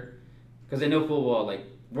sit there, because I know full well, like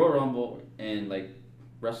Royal Rumble and like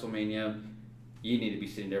WrestleMania, you need to be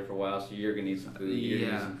sitting there for a while. So you're gonna need some food. You're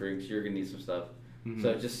gonna need some drinks. You're gonna need some stuff. Mm-hmm.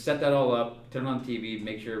 So just set that all up. Turn it on TV.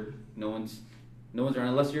 Make sure no one's around,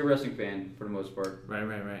 unless you're a wrestling fan for the most part.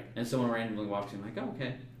 Right. And someone randomly walks in, like, oh,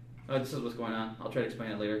 okay. Oh, this is what's going on. I'll try to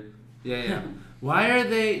explain it later. Yeah. Why are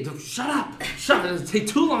they... Shut up! It'll take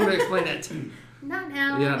too long to explain it. Not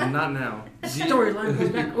now. Yeah, not now. Storyline goes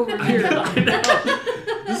back over here. I know.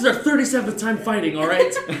 This is our 37th time fighting, all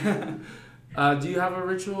right? Do you have a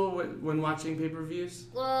ritual when watching pay-per-views?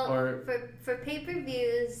 Well, for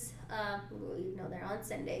pay-per-views, they're on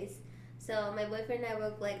Sundays. So my boyfriend and I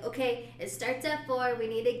were like, okay, it starts at 4. We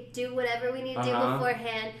need to do whatever we need to do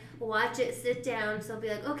beforehand. Watch it, sit down. So I'll be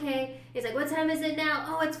like, okay. He's like, what time is it now?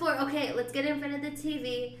 Oh, it's 4. Okay, let's get in front of the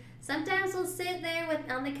TV. Sometimes we'll sit there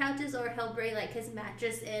on the couches, or he'll bring like his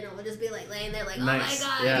mattress in, and we'll just be like laying there like, nice.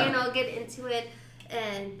 Oh my God, get into it.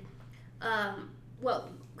 And what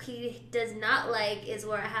he does not like is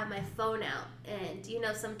where I have my phone out, and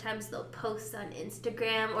sometimes they'll post on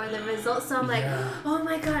Instagram or the results, so I'm like, oh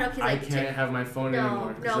my God, okay, I can't have my phone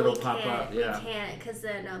anymore because it'll pop up. We can't, because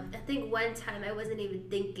then I think one time I wasn't even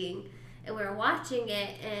thinking, and we were watching it,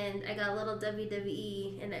 and I got a little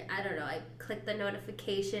WWE, and I don't know, I clicked the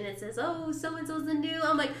notification, it says, oh, so-and-so's the new,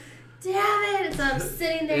 I'm like, damn it, and so I'm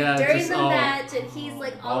sitting there during the match, and he's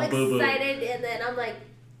like all excited, and then I'm like,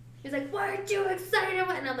 he's like, why aren't you excited?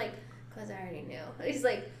 And I'm like, because I already knew. He's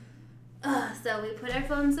like, ugh. So we put our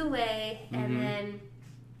phones away, and then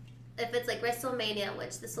if it's like WrestleMania,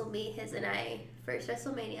 which this will be his and I first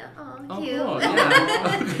WrestleMania. Oh, cute. Cool.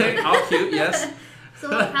 Yeah. Okay, all cute, yes. So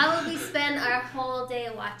we'll probably spend our whole day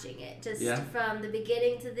watching it, just from the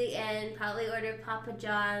beginning to the end. Probably order Papa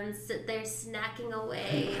John's, sit there snacking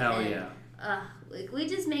away. Hell yeah. We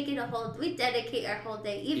just make it we dedicate our whole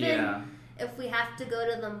day. Even if we have to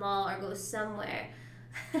go to the mall or go somewhere,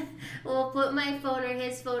 we'll put my phone or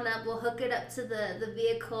his phone up, we'll hook it up to the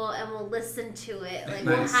vehicle, and we'll listen to it. Like,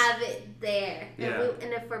 we'll have it there. Yeah.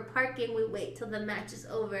 And if we're parking, we wait till the match is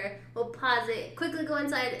over. We'll pause it, quickly go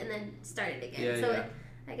inside, and then start it again.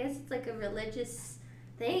 I guess it's like a religious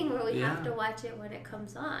thing where we have to watch it when it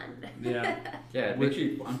comes on. Yeah. Make sure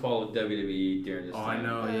you unfollow WWE during this time. I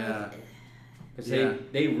know, yeah. Because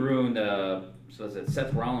they ruined... So is it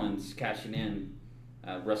Seth Rollins cashing in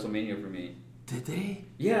WrestleMania for me? Did they?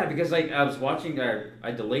 Yeah, because I was watching,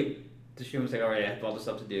 I delayed the show and was like, all right, I have all this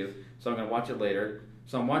stuff to do, so I'm going to watch it later.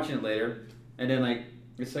 So I'm watching it later, and then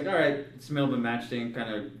it's like, all right, it's the middle of a match thing,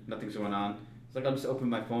 kind of nothing's going on. It's like, I'll just open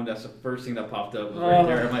my phone, that's the first thing that popped up was right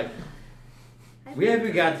there. I'm like, we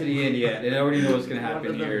haven't got to the end yet, and I already know what's going to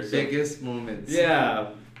happen here. One of the biggest moments.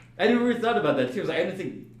 Yeah. I never really thought about that, too. I didn't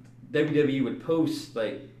think WWE would post,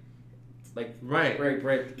 right.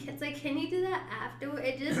 It's like, can you do that afterward?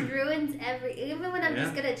 It just ruins even when I'm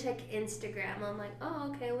just gonna check Instagram, I'm like,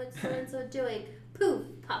 oh, okay, what's so and so doing? Poof,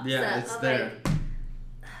 pops up. Yeah, it's I'm there.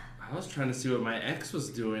 I was trying to see what my ex was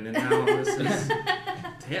doing, and now this is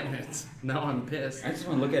damn it. Now I'm pissed. I just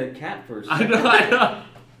want to look at a cat first. I know.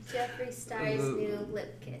 Jeffree Star's new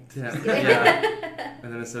lip kit. Yeah.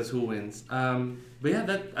 And then it says who wins. But yeah,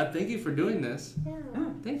 thank you for doing this. Yeah.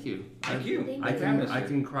 Oh, thank you. Thank you. I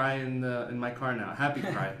can cry in my car now. Happy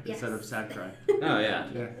cry instead of sad cry. Oh yeah.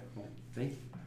 Yeah. Thank you.